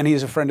Trump, and he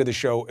is a friend of the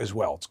show as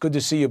well. It's good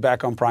to see you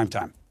back on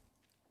Primetime.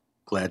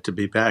 Glad to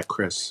be back,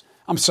 Chris.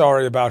 I'm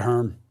sorry about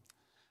Herm.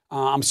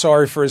 I'm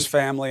sorry for his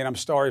family, and I'm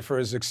sorry for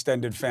his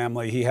extended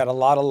family. He had a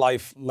lot of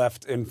life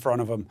left in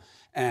front of him,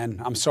 and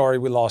I'm sorry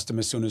we lost him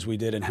as soon as we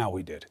did and how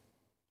we did.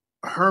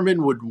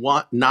 Herman would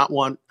not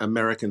want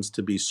Americans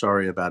to be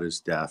sorry about his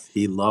death.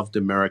 He loved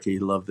America. He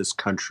loved this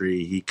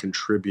country. He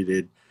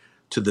contributed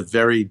to the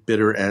very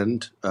bitter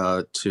end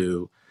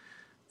to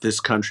this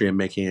country and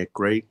making it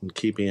great and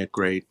keeping it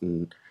great.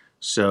 And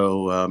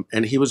so,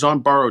 and he was on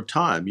borrowed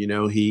time. You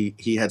know, he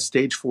had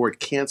stage 4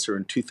 cancer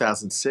in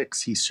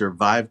 2006. He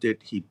survived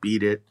it. He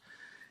beat it.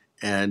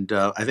 And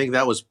I think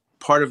that was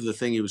part of the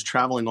thing. He was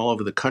traveling all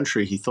over the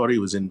country. He thought he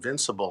was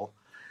invincible,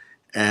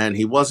 and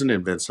he wasn't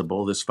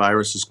invincible. This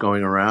virus is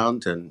going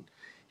around, and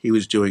he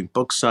was doing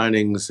book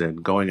signings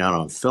and going out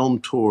on film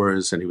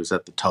tours, and he was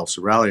at the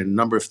Tulsa rally and a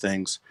number of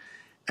things.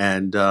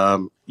 And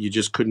you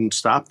just couldn't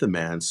stop the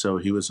man. So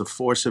he was a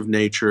force of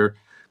nature,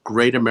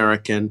 great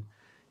American,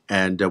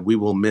 and we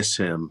will miss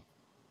him.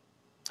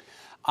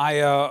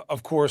 I,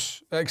 of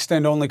course,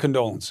 extend only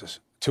condolences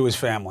to his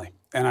family,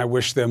 and I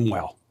wish them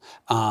well.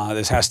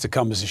 This has to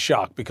come as a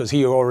shock because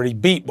he already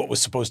beat what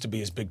was supposed to be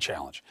his big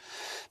challenge.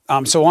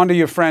 So on to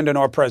your friend and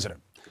our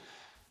president.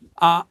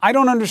 I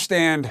don't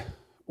understand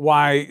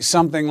why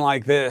something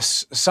like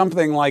this,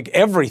 something like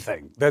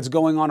everything that's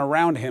going on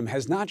around him,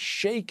 has not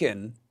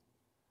shaken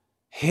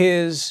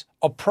his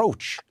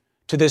approach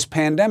to this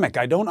pandemic.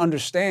 I don't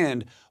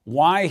understand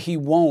why he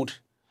won't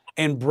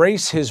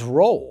embrace his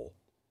role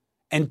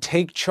and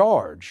take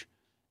charge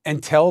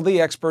and tell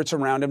the experts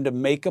around him to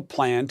make a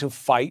plan to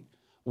fight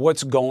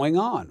what's going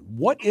on.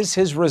 What is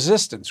his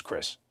resistance,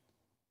 Chris?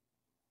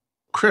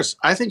 Chris,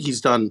 I think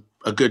he's done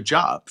a good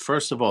job.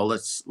 First of all,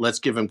 let's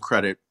give him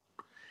credit.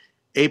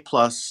 A+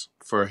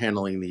 for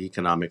handling the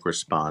economic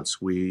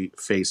response. We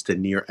faced a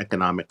near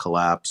economic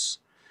collapse.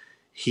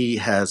 He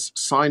has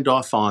signed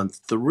off on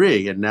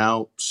 3 and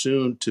now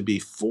soon to be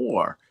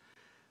 4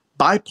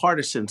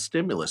 bipartisan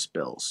stimulus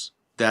bills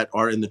that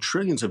are in the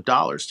trillions of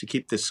dollars to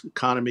keep this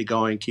economy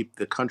going, keep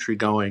the country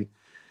going.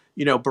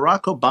 You know,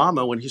 Barack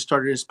Obama, when he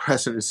started his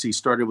presidency,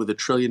 started with $1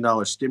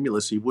 trillion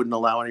stimulus. He wouldn't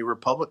allow any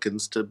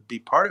Republicans to be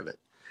part of it.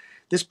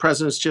 This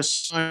president's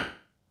just signed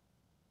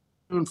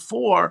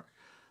 4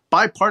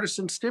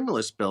 bipartisan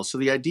stimulus bills. So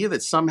the idea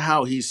that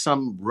somehow he's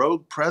some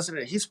rogue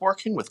president, he's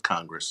working with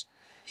Congress.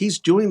 He's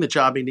doing the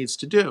job he needs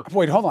to do.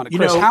 Wait, hold on.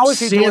 Chris, how is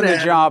he doing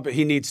the job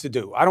he needs to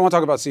do? I don't want to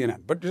talk about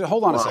CNN, but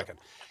hold on a second.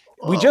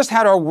 We just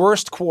had our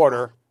worst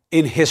quarter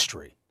in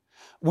history.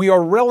 We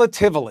are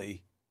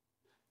relatively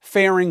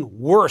faring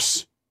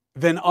worse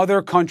than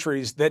other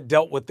countries that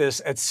dealt with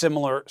this at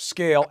similar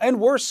scale and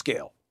worse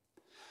scale.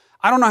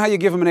 I don't know how you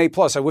give him an A+.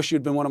 I wish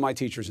you'd been one of my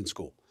teachers in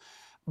school.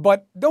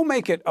 But don't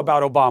make it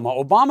about Obama.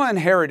 Obama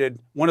inherited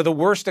one of the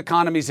worst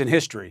economies in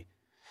history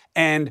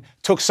and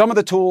took some of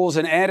the tools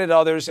and added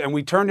others, and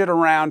we turned it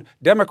around,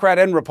 Democrat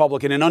and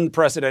Republican, in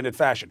unprecedented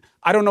fashion.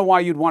 I don't know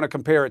why you'd want to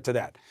compare it to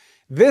that.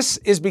 This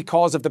is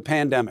because of the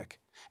pandemic.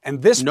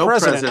 And this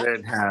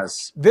president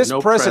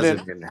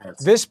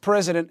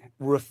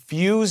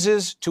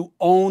refuses to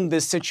own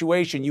this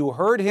situation. You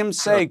heard him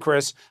say,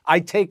 Chris,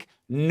 I take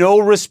no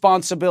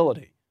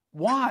responsibility.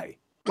 Why?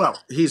 Well,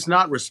 he's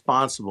not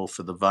responsible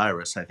for the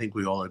virus. I think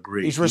we all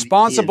agree. He's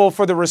responsible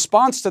for the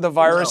response to the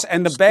virus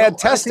and the bad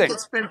testing.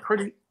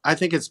 I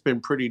think it's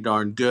been pretty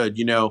darn good.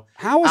 You know,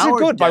 how is it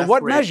good? By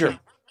what measure?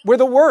 We're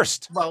the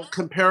worst. Well,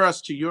 compare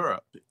us to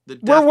Europe. The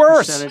death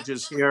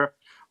percentages here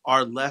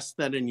are less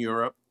than in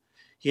Europe.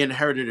 He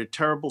inherited a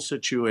terrible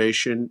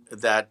situation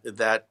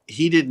that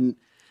he didn't.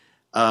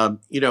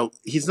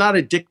 He's not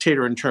a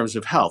dictator in terms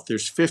of health.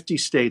 There's 50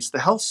 states. The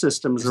health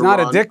systems are not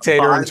a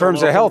dictator in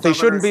terms of health. He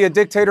shouldn't be a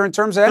dictator in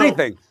terms of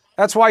anything.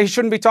 That's why he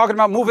shouldn't be talking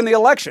about moving the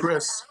election.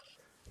 Chris,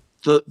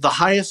 the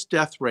highest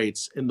death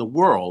rates in the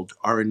world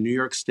are in New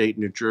York State,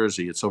 New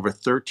Jersey. It's over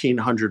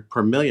 1,300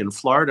 per million.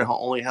 Florida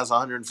only has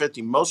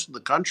 150. Most of the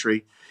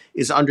country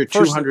is under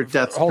 200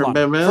 deaths per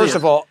million. First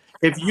of all,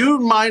 if you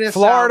minus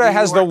Florida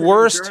has the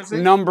worst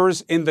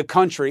numbers in the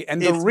country,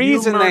 and the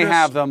reason they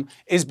have them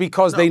is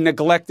because they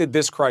neglected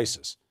this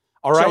crisis.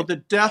 All right. So the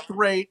death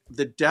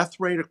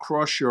rate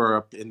across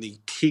Europe in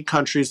the key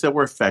countries that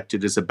were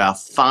affected is about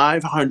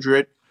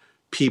 500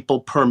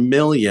 people per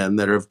million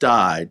that have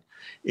died.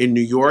 In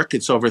New York,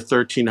 it's over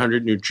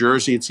 1,300. New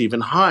Jersey, it's even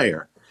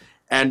higher.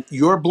 And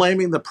you're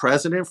blaming the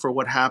president for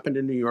what happened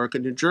in New York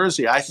and New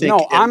Jersey. I think.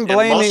 No, I'm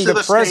blaming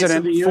the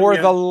president for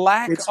the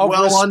lack of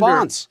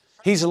response.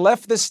 He's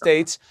left the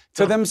states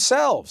to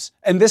themselves.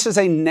 And this is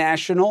a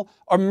national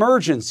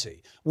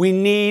emergency. We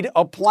need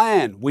a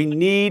plan. We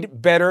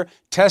need better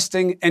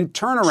testing and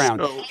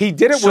turnaround. He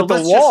did it with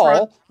the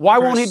wall. Why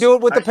won't he do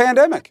it with the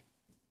pandemic?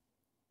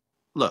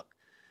 Look,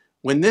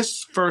 when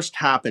this first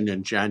happened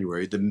in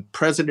January, the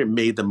president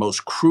made the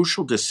most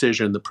crucial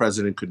decision the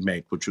president could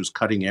make, which was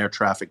cutting air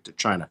traffic to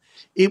China.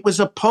 It was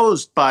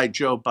opposed by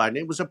Joe Biden.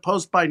 It was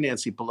opposed by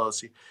Nancy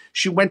Pelosi.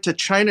 She went to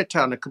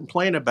Chinatown to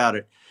complain about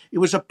it. It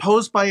was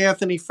opposed by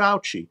Anthony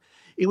Fauci.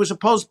 It was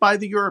opposed by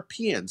the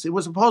Europeans. It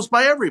was opposed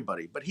by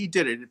everybody, but he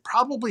did it. It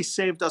probably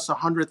saved us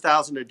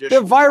 100,000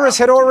 additional. The virus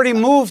had already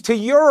moved to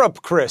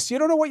Europe, Chris. You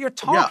don't know what you're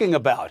talking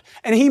about.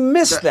 And he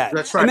missed that.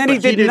 That's right. And then he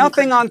did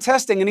nothing on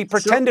testing, and he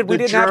pretended we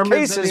didn't have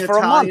cases for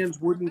a month.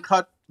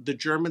 The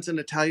Germans and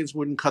Italians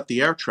wouldn't cut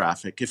the air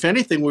traffic. If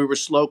anything, we were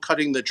slow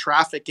cutting the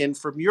traffic in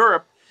from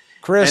Europe.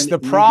 Chris, the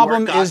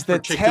problem is the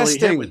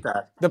testing.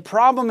 The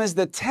problem is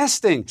the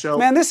testing.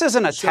 Man, this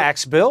isn't a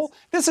tax bill.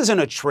 This isn't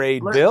a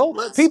trade bill.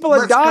 People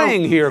are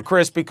dying here,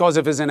 Chris, because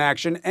of his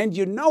inaction, and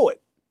you know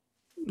it.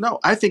 No,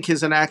 I think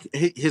his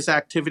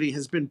activity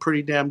has been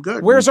pretty damn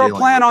good. Where's our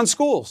plan on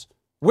schools?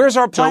 Where's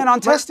our plan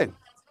on testing?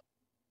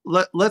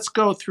 Let's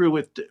go through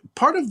with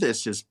part of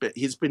this is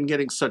he's been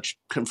getting such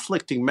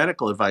conflicting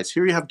medical advice.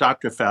 Here you have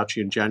Dr. Fauci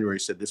in January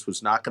said this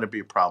was not going to be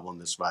a problem,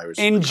 this virus.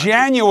 In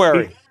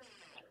January.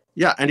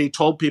 Yeah, and he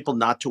told people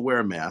not to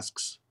wear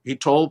masks. He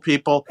told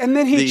people. And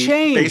then he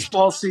changed.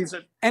 Baseball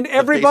season. And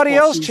everybody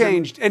else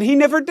changed, and he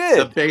never did.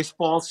 The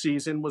baseball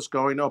season was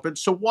going open.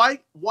 So why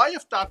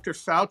if Dr.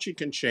 Fauci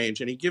can change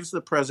and he gives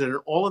the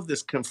president all of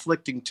this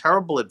conflicting,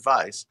 terrible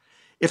advice,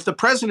 if the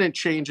president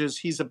changes,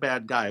 he's a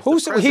bad guy.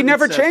 He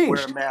never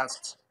changed. Wear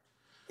masks.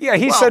 Yeah,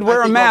 he Well, said wear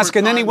I a think mask, over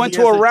and then he time, went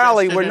he to a has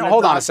rally adjusted where, and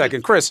hold on a adopted.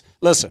 second, Chris,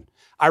 listen,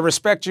 I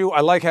respect you.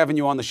 I like having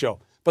you on the show.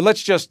 But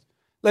let's just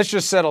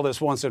settle this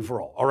once and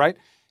for all right?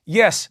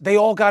 Yes, they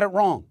all got it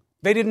wrong.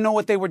 They didn't know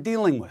what they were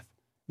dealing with.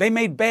 They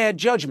made bad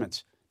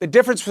judgments. The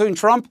difference between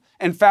Trump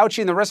and Fauci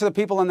and the rest of the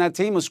people on that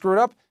team who screwed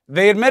up,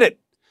 they admit it.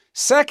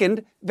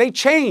 Second, they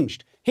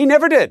changed. He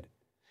never did.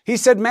 He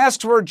said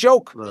masks were a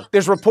joke.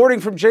 There's reporting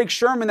from Jake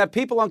Sherman that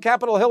people on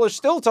Capitol Hill are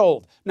still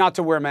told not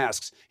to wear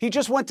masks. He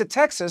just went to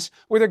Texas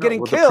where they're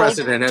getting The killed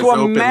president has to a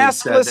openly said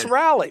maskless that-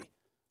 rally.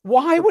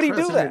 Why would he do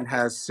The president that?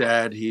 has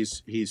said he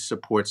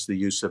supports the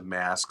use of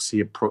masks.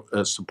 He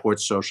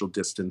supports social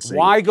distancing.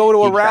 Why go to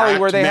a He rally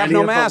backed where they have many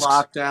no of the masks?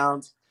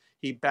 lockdowns.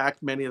 He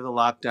backed many of the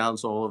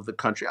lockdowns all over the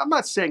country. I'm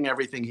not saying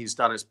everything he's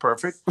done is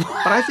perfect, but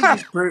I think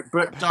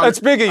he's done That's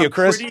big of you,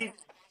 Chris.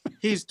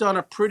 He's done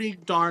a pretty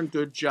darn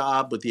good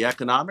job with the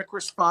economic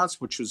response,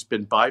 which has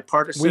been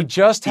bipartisan. We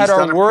just had He's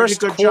done our a worst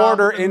pretty good job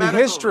quarter with the in medical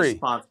history.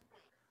 response.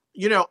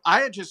 You know,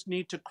 I just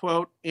need to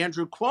quote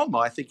Andrew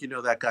Cuomo. I think you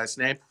know that guy's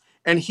name.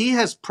 And he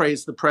has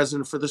praised the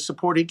president for the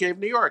support he gave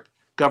New York,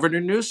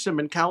 Governor Newsom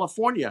in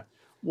California.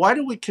 Why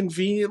do we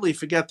conveniently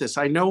forget this?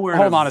 I know we're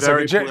Hold in a on a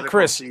very second. political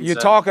Chris, season. you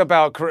talk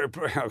about,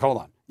 hold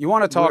on. You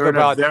want to talk We're in a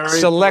about very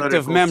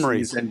selective political memory.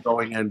 season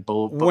going in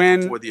before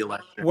the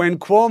election. When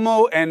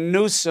Cuomo and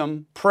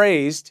Newsom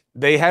praised,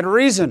 they had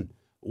reason.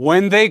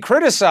 When they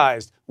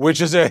criticized, which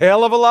is a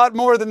hell of a lot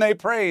more than they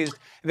praised,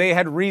 they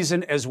had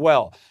reason as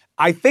well.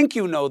 I think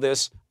you know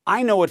this.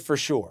 I know it for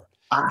sure.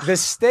 The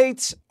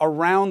states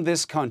around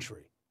this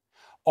country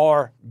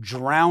are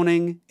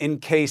drowning in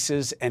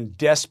cases and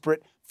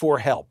desperate for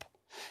help.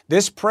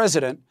 This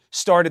president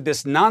started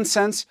this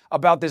nonsense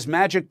about this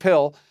magic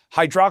pill,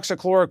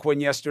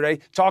 hydroxychloroquine, yesterday,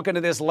 talking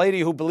to this lady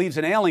who believes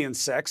in alien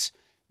sex.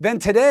 Then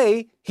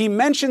today, he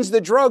mentions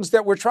the drugs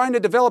that we're trying to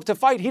develop to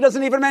fight. He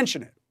doesn't even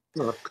mention it.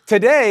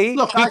 Today,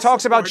 he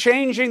talks about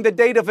changing the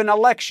date of an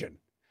election.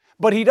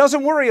 But he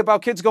doesn't worry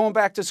about kids going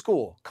back to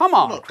school. Come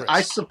on, Chris.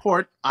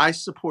 I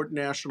support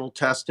national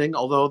testing,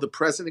 although the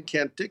president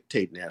can't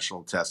dictate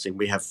national testing.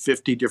 We have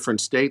 50 different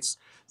states.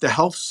 The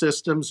health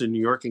systems in New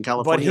York and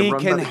California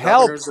run by the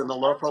governors and the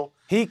local.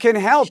 He can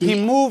help.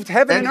 He moved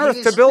heaven and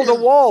earth to build a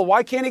wall.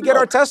 Why can't he get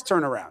our test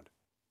turnaround?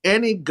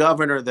 Any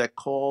governor that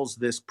calls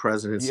this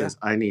president says,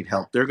 I need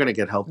help, they're going to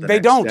get help the They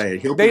next don't. day.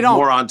 He'll They be don't.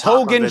 more on top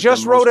Hogan of it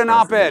just than wrote most an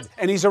op-ed, presidents.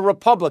 and he's a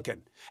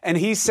Republican. And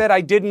he said,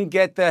 I didn't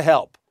get the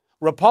help.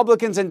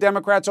 Republicans and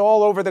Democrats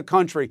all over the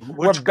country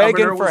were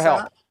begging for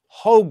help. That?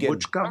 Hogan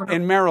Which governor?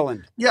 in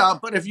Maryland. Yeah,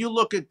 but if you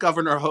look at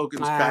Governor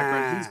Hogan's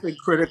background, he's been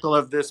critical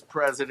of this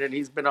president.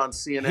 He's been on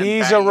CNN.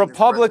 He's a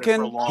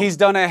Republican. He's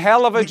done a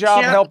hell of a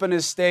job helping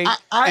his state,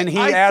 and he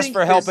asked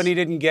for help and he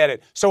didn't get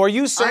it. So are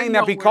you saying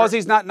that because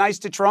he's not nice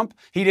to Trump,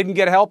 he didn't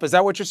get help? Is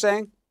that what you're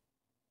saying?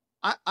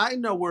 I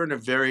know we're in a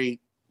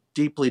very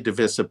deeply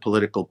divisive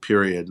political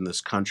period in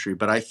this country,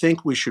 but I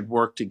think we should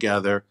work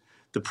together.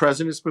 The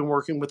president's been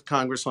working with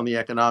Congress on the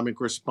economic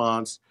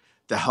response.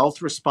 The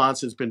health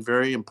response has been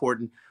very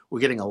important. We're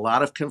getting a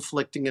lot of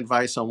conflicting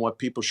advice on what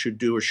people should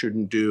do or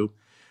shouldn't do.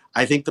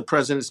 I think the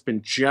president's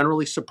been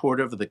generally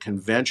supportive of the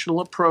conventional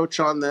approach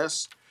on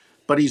this,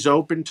 but he's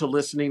open to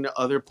listening to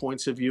other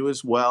points of view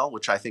as well,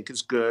 which I think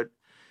is good.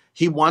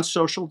 He wants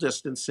social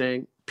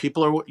distancing.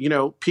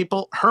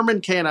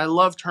 Herman Cain, I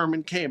loved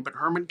Herman Cain, but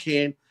Herman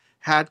Cain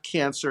had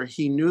cancer.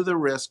 He knew the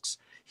risks.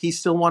 He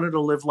still wanted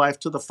to live life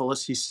to the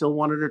fullest. He still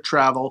wanted to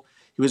travel.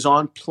 He was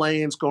on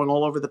planes going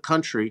all over the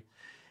country.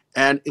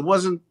 And it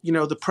wasn't,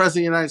 the president of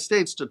the United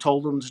States that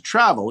told him to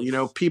travel.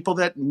 People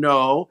that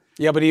know.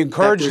 Yeah, but he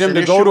encouraged him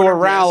to go to a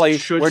rally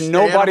where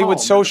nobody would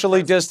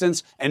socially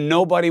distance and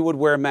nobody would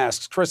wear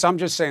masks. Chris, I'm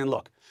just saying,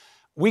 look,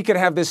 we could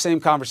have this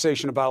same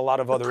conversation about a lot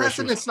of other issues.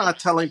 The president's not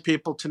telling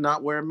people to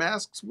not wear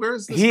masks. Where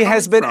is this He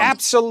has been from?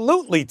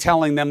 absolutely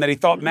telling them that he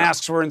thought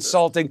masks were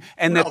insulting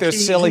and that they're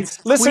silly.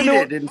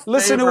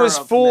 Listen to his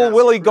fool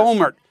Willie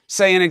Gohmert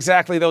saying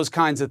exactly those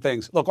kinds of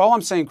things. Look, all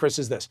I'm saying, Chris,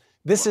 is this.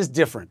 This is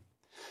different.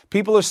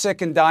 People are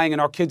sick and dying,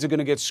 and our kids are going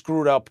to get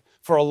screwed up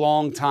for a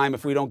long time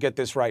if we don't get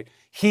this right.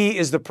 He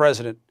is the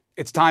president.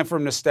 It's time for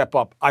him to step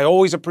up. I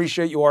always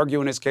appreciate you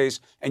arguing his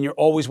case, and you're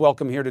always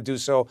welcome here to do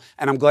so.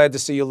 And I'm glad to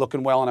see you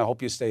looking well, and I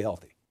hope you stay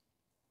healthy.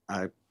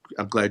 I'm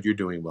glad you're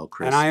doing well,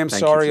 Chris. And I am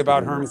sorry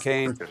about Herm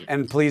Cain,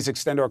 and please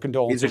extend our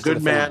condolences. He's a good to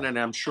the man, family. and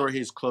I'm sure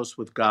he's close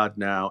with God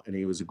now, and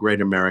he was a great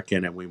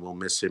American, and we will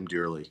miss him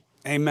dearly.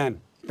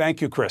 Amen.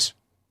 Thank you, Chris.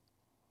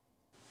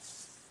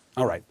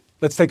 All right,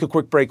 let's take a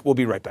quick break. We'll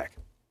be right back.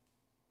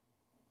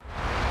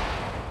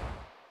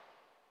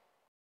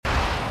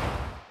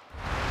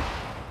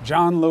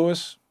 John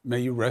Lewis, may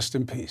you rest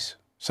in peace.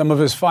 Some of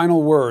his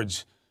final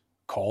words,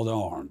 call to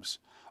arms.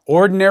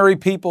 Ordinary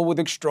people with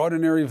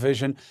extraordinary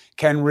vision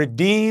can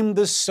redeem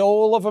the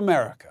soul of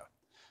America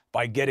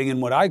by getting in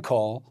what I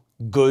call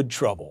good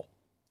trouble,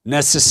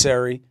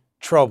 necessary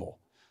trouble.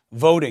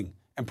 Voting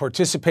and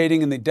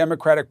participating in the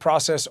democratic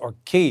process are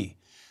key.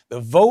 The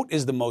vote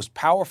is the most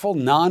powerful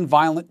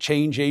nonviolent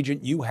change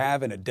agent you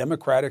have in a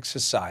democratic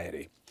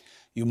society.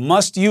 You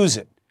must use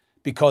it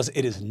because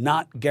it is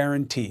not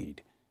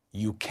guaranteed.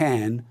 you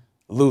can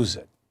lose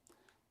it.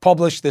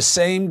 Published the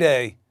same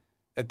day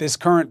that this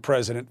current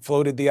president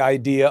floated the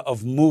idea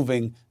of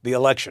moving the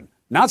election.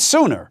 Not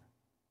sooner,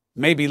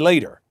 maybe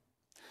later.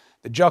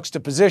 The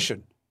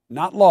juxtaposition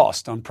not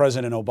lost on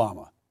President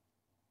Obama.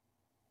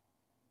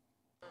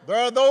 There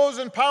are those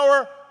in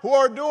power who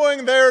are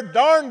doing their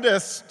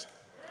darndest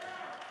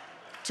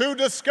to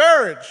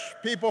discourage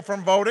people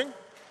from voting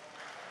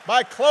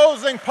by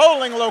closing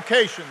polling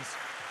locations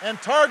and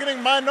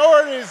targeting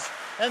minorities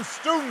and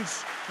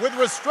students with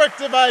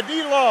restrictive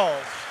ID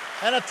laws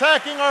and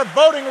attacking our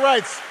voting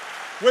rights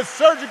with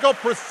surgical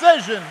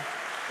precision,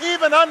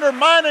 even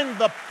undermining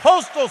the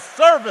Postal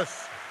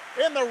Service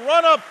in the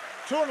run-up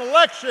to an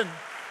election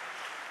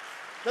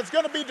that's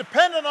going to be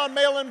dependent on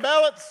mail-in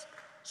ballots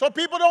so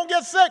people don't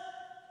get sick.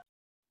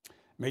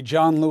 May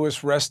John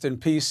Lewis rest in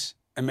peace,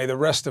 and may the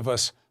rest of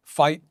us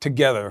fight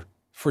together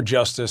for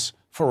justice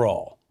for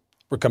all.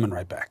 We're coming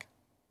right back.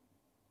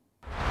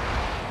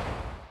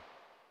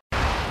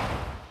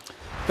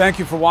 Thank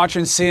you for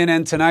watching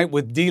CNN Tonight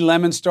with D.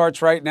 Lemon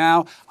starts right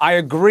now. I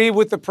agree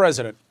with the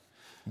president.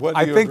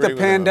 I think the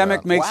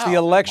pandemic makes the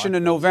election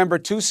in November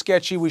too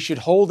sketchy. We should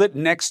hold it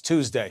next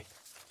Tuesday.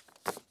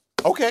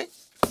 Okay.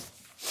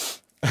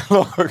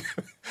 Look,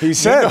 he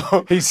said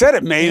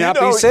it may not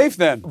be safe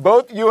then.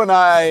 Both you and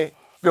I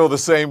feel the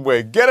same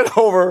way. Get it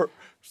over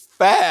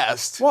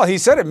fast. Well, he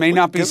said it may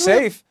not be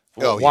safe.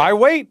 Why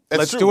wait?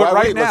 Let's do it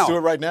right now. Let's do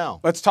it right now.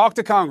 Let's talk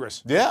to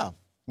Congress. Yeah.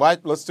 Why?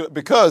 Let's do it.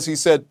 Because he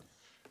said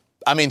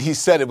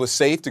it was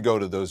safe to go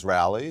to those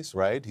rallies,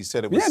 right? He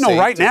said it was safe. Yeah, no,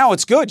 right now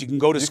it's good. You can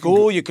go to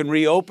school, you can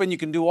reopen, you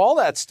can do all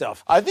that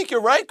stuff. I think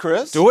you're right,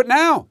 Chris. Do it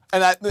now.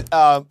 And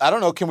I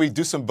don't know, can we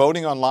do some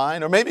voting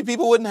online? Or maybe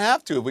people wouldn't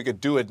have to if we could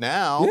do it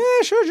now.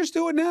 Yeah, sure, just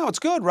do it now. It's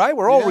good, right?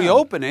 We're all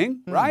reopening,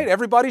 right?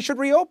 Everybody should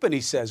reopen,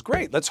 he says.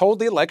 Great, let's hold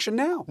the election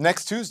now.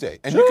 Next Tuesday.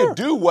 And you could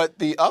do what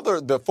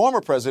the former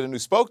president who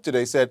spoke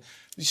today said,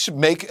 you should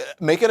make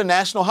it a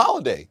national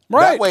holiday.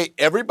 Right. That way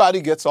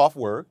everybody gets off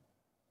work.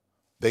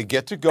 They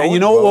get to go and you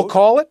know what we'll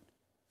call it?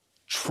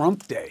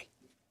 Trump Day.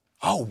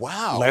 Oh,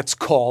 wow. Let's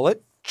call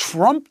it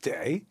Trump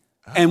Day,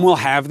 and we'll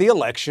have the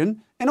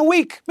election in a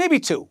week, maybe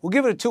 2. We'll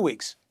give it 2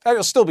 weeks.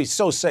 It'll still be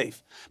so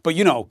safe. But,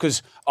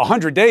 because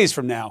 100 days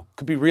from now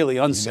could be really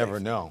unsafe. You never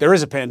know. There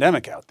is a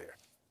pandemic out there.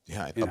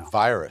 Yeah, a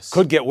virus.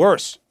 Could get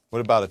worse. What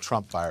about a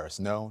Trump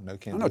virus? No,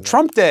 can't do that.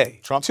 Trump Day.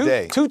 Trump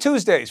Day. 2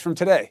 Tuesdays from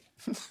today.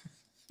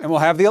 And we'll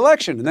have the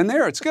election, and then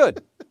it's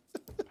good.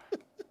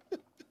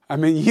 I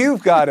mean,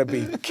 you've got to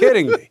be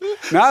kidding me.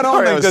 Not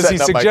only does he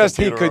suggest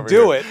he could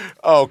do it.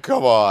 Oh,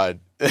 come on.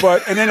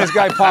 And then his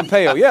guy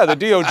Pompeo, the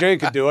DOJ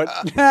could do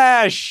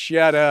it.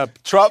 Shut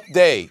up. Trump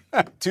Day.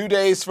 2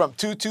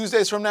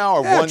 Tuesdays from now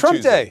or one Trump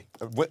Tuesday?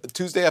 Day.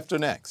 Tuesday after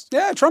next.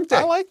 Yeah, Trump Day.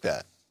 I like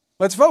that.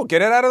 Let's vote.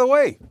 Get it out of the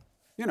way.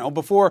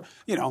 Before,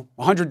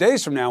 100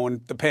 days from now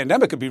when the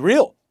pandemic could be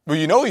real.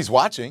 Well, he's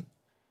watching.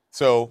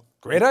 So.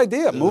 Great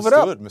idea. Move it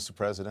up. Let's do it, Mr.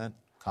 President,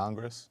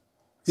 Congress,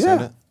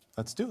 Senate.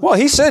 Let's do it. Well,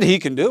 he said he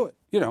can do it.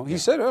 He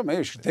said, maybe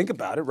we should think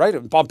about it, right?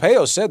 And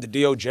Pompeo said the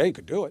DOJ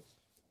could do it.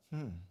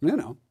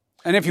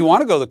 And if you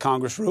want to go the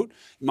Congress route,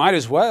 you might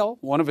as well.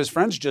 One of his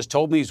friends just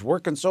told me he's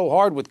working so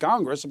hard with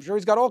Congress. I'm sure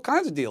he's got all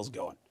kinds of deals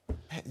going.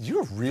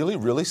 You're really,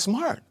 really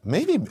smart.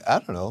 Maybe, I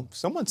don't know,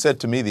 someone said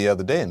to me the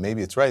other day, and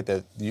maybe it's right,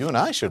 that you and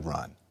I should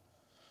run.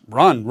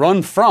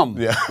 Run from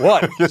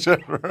what?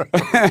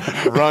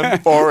 Run,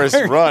 Forrest,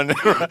 run.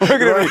 We're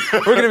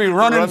going to be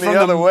running from the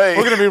other way.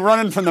 We're going to be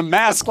running from the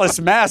maskless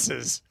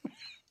masses.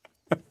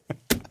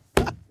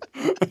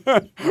 Do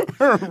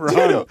you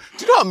know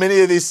how many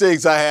of these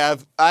things I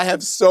have? I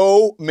have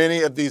so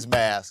many of these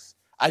masks.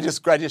 I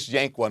just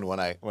yank one when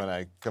I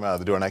come out of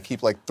the door, and I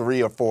keep like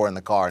 3 or 4 in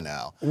the car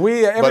now.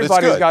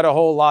 Everybody's got a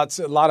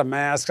lot of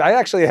masks. I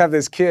actually have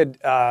this kid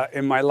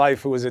in my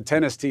life who was a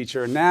tennis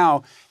teacher.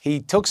 Now he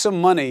took some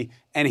money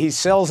and he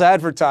sells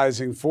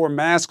advertising for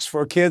masks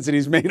for kids, and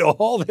he's made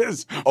all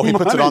this. Oh, he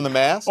puts it on the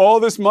mask? All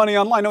this money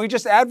online. No, he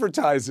just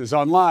advertises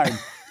online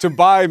to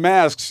buy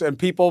masks, and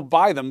people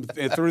buy them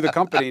through the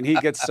company, and he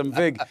gets some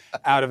vig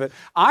out of it.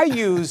 I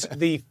use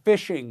the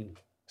fishing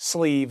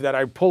sleeve that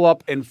I pull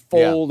up and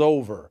fold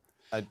over.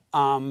 I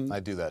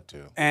do that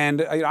too.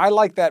 And I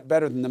like that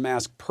better than the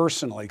mask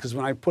personally, because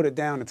when I put it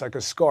down, it's like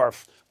a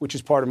scarf, which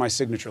is part of my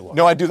signature look.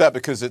 No, I do that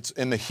because it's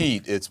in the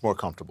heat, it's more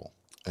comfortable.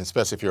 And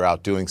especially if you're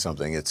out doing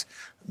something,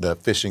 the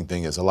fishing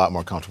thing is a lot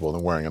more comfortable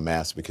than wearing a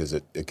mask because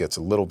it gets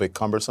a little bit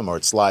cumbersome or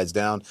it slides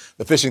down.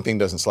 The fishing thing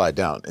doesn't slide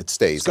down, it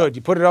stays. It's good.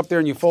 You put it up there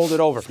and you fold it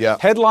over. Yeah.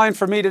 Headline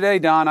for me today,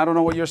 Don, I don't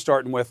know what you're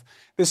starting with.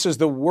 This is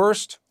the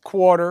worst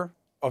quarter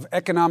of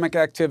economic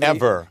activity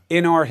ever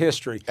in our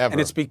history. Ever.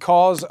 And it's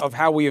because of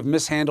how we have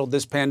mishandled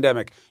this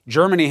pandemic.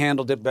 Germany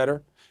handled it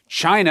better.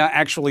 China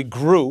actually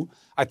grew.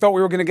 I thought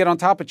we were going to get on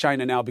top of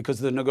China now because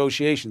of the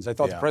negotiations. I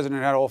thought the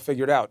president had it all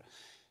figured out.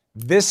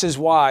 This is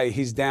why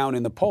he's down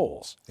in the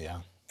polls.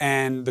 Yeah.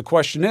 And the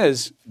question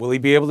is, will he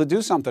be able to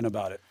do something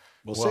about it?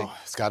 We'll see.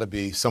 It's got to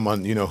be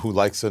someone, who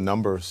likes the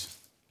numbers.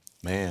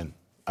 Man.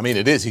 I mean,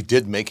 it is. He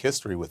did make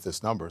history with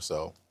this number,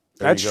 so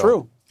That's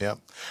true. Yeah.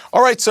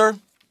 All right, sir.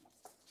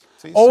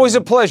 See you Always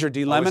soon. a pleasure,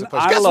 D. Always Lemon. a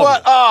pleasure. I Guess love what?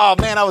 you. Oh,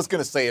 man, I was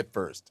going to say it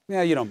first.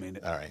 Yeah, you don't mean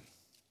it. All right.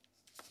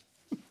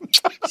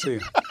 See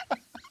you.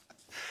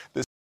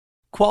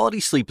 Quality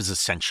sleep is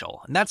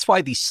essential, and that's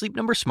why the Sleep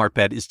Number Smart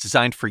Bed is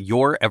designed for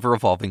your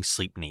ever-evolving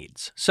sleep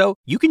needs. So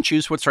you can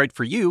choose what's right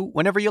for you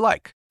whenever you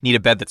like. Need a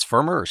bed that's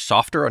firmer or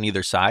softer on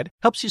either side?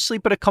 Helps you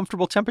sleep at a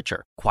comfortable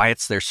temperature.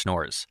 Quiets their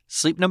snores.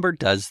 Sleep Number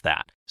does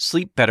that.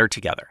 Sleep better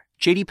together.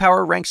 J.D.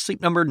 Power ranks Sleep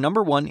Number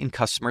 #1 in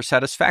customer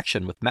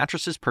satisfaction with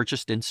mattresses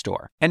purchased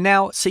in-store. And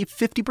now, save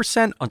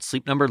 50% on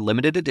Sleep Number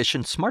limited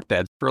edition smart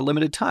beds for a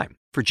limited time.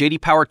 For J.D.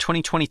 Power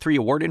 2023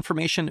 award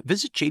information,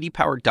 visit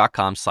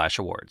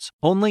jdpower.com/awards.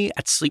 Only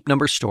at Sleep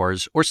Number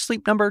stores or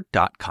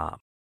sleepnumber.com.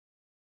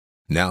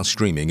 Now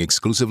streaming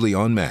exclusively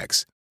on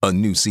Max, a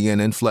new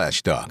CNN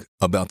flash doc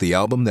about the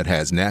album that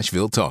has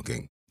Nashville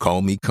talking,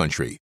 Call Me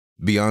Country.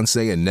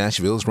 Beyoncé and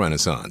Nashville's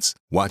Renaissance.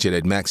 Watch it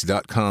at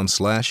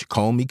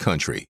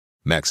max.com/callmecountry.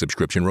 Max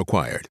subscription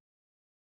required.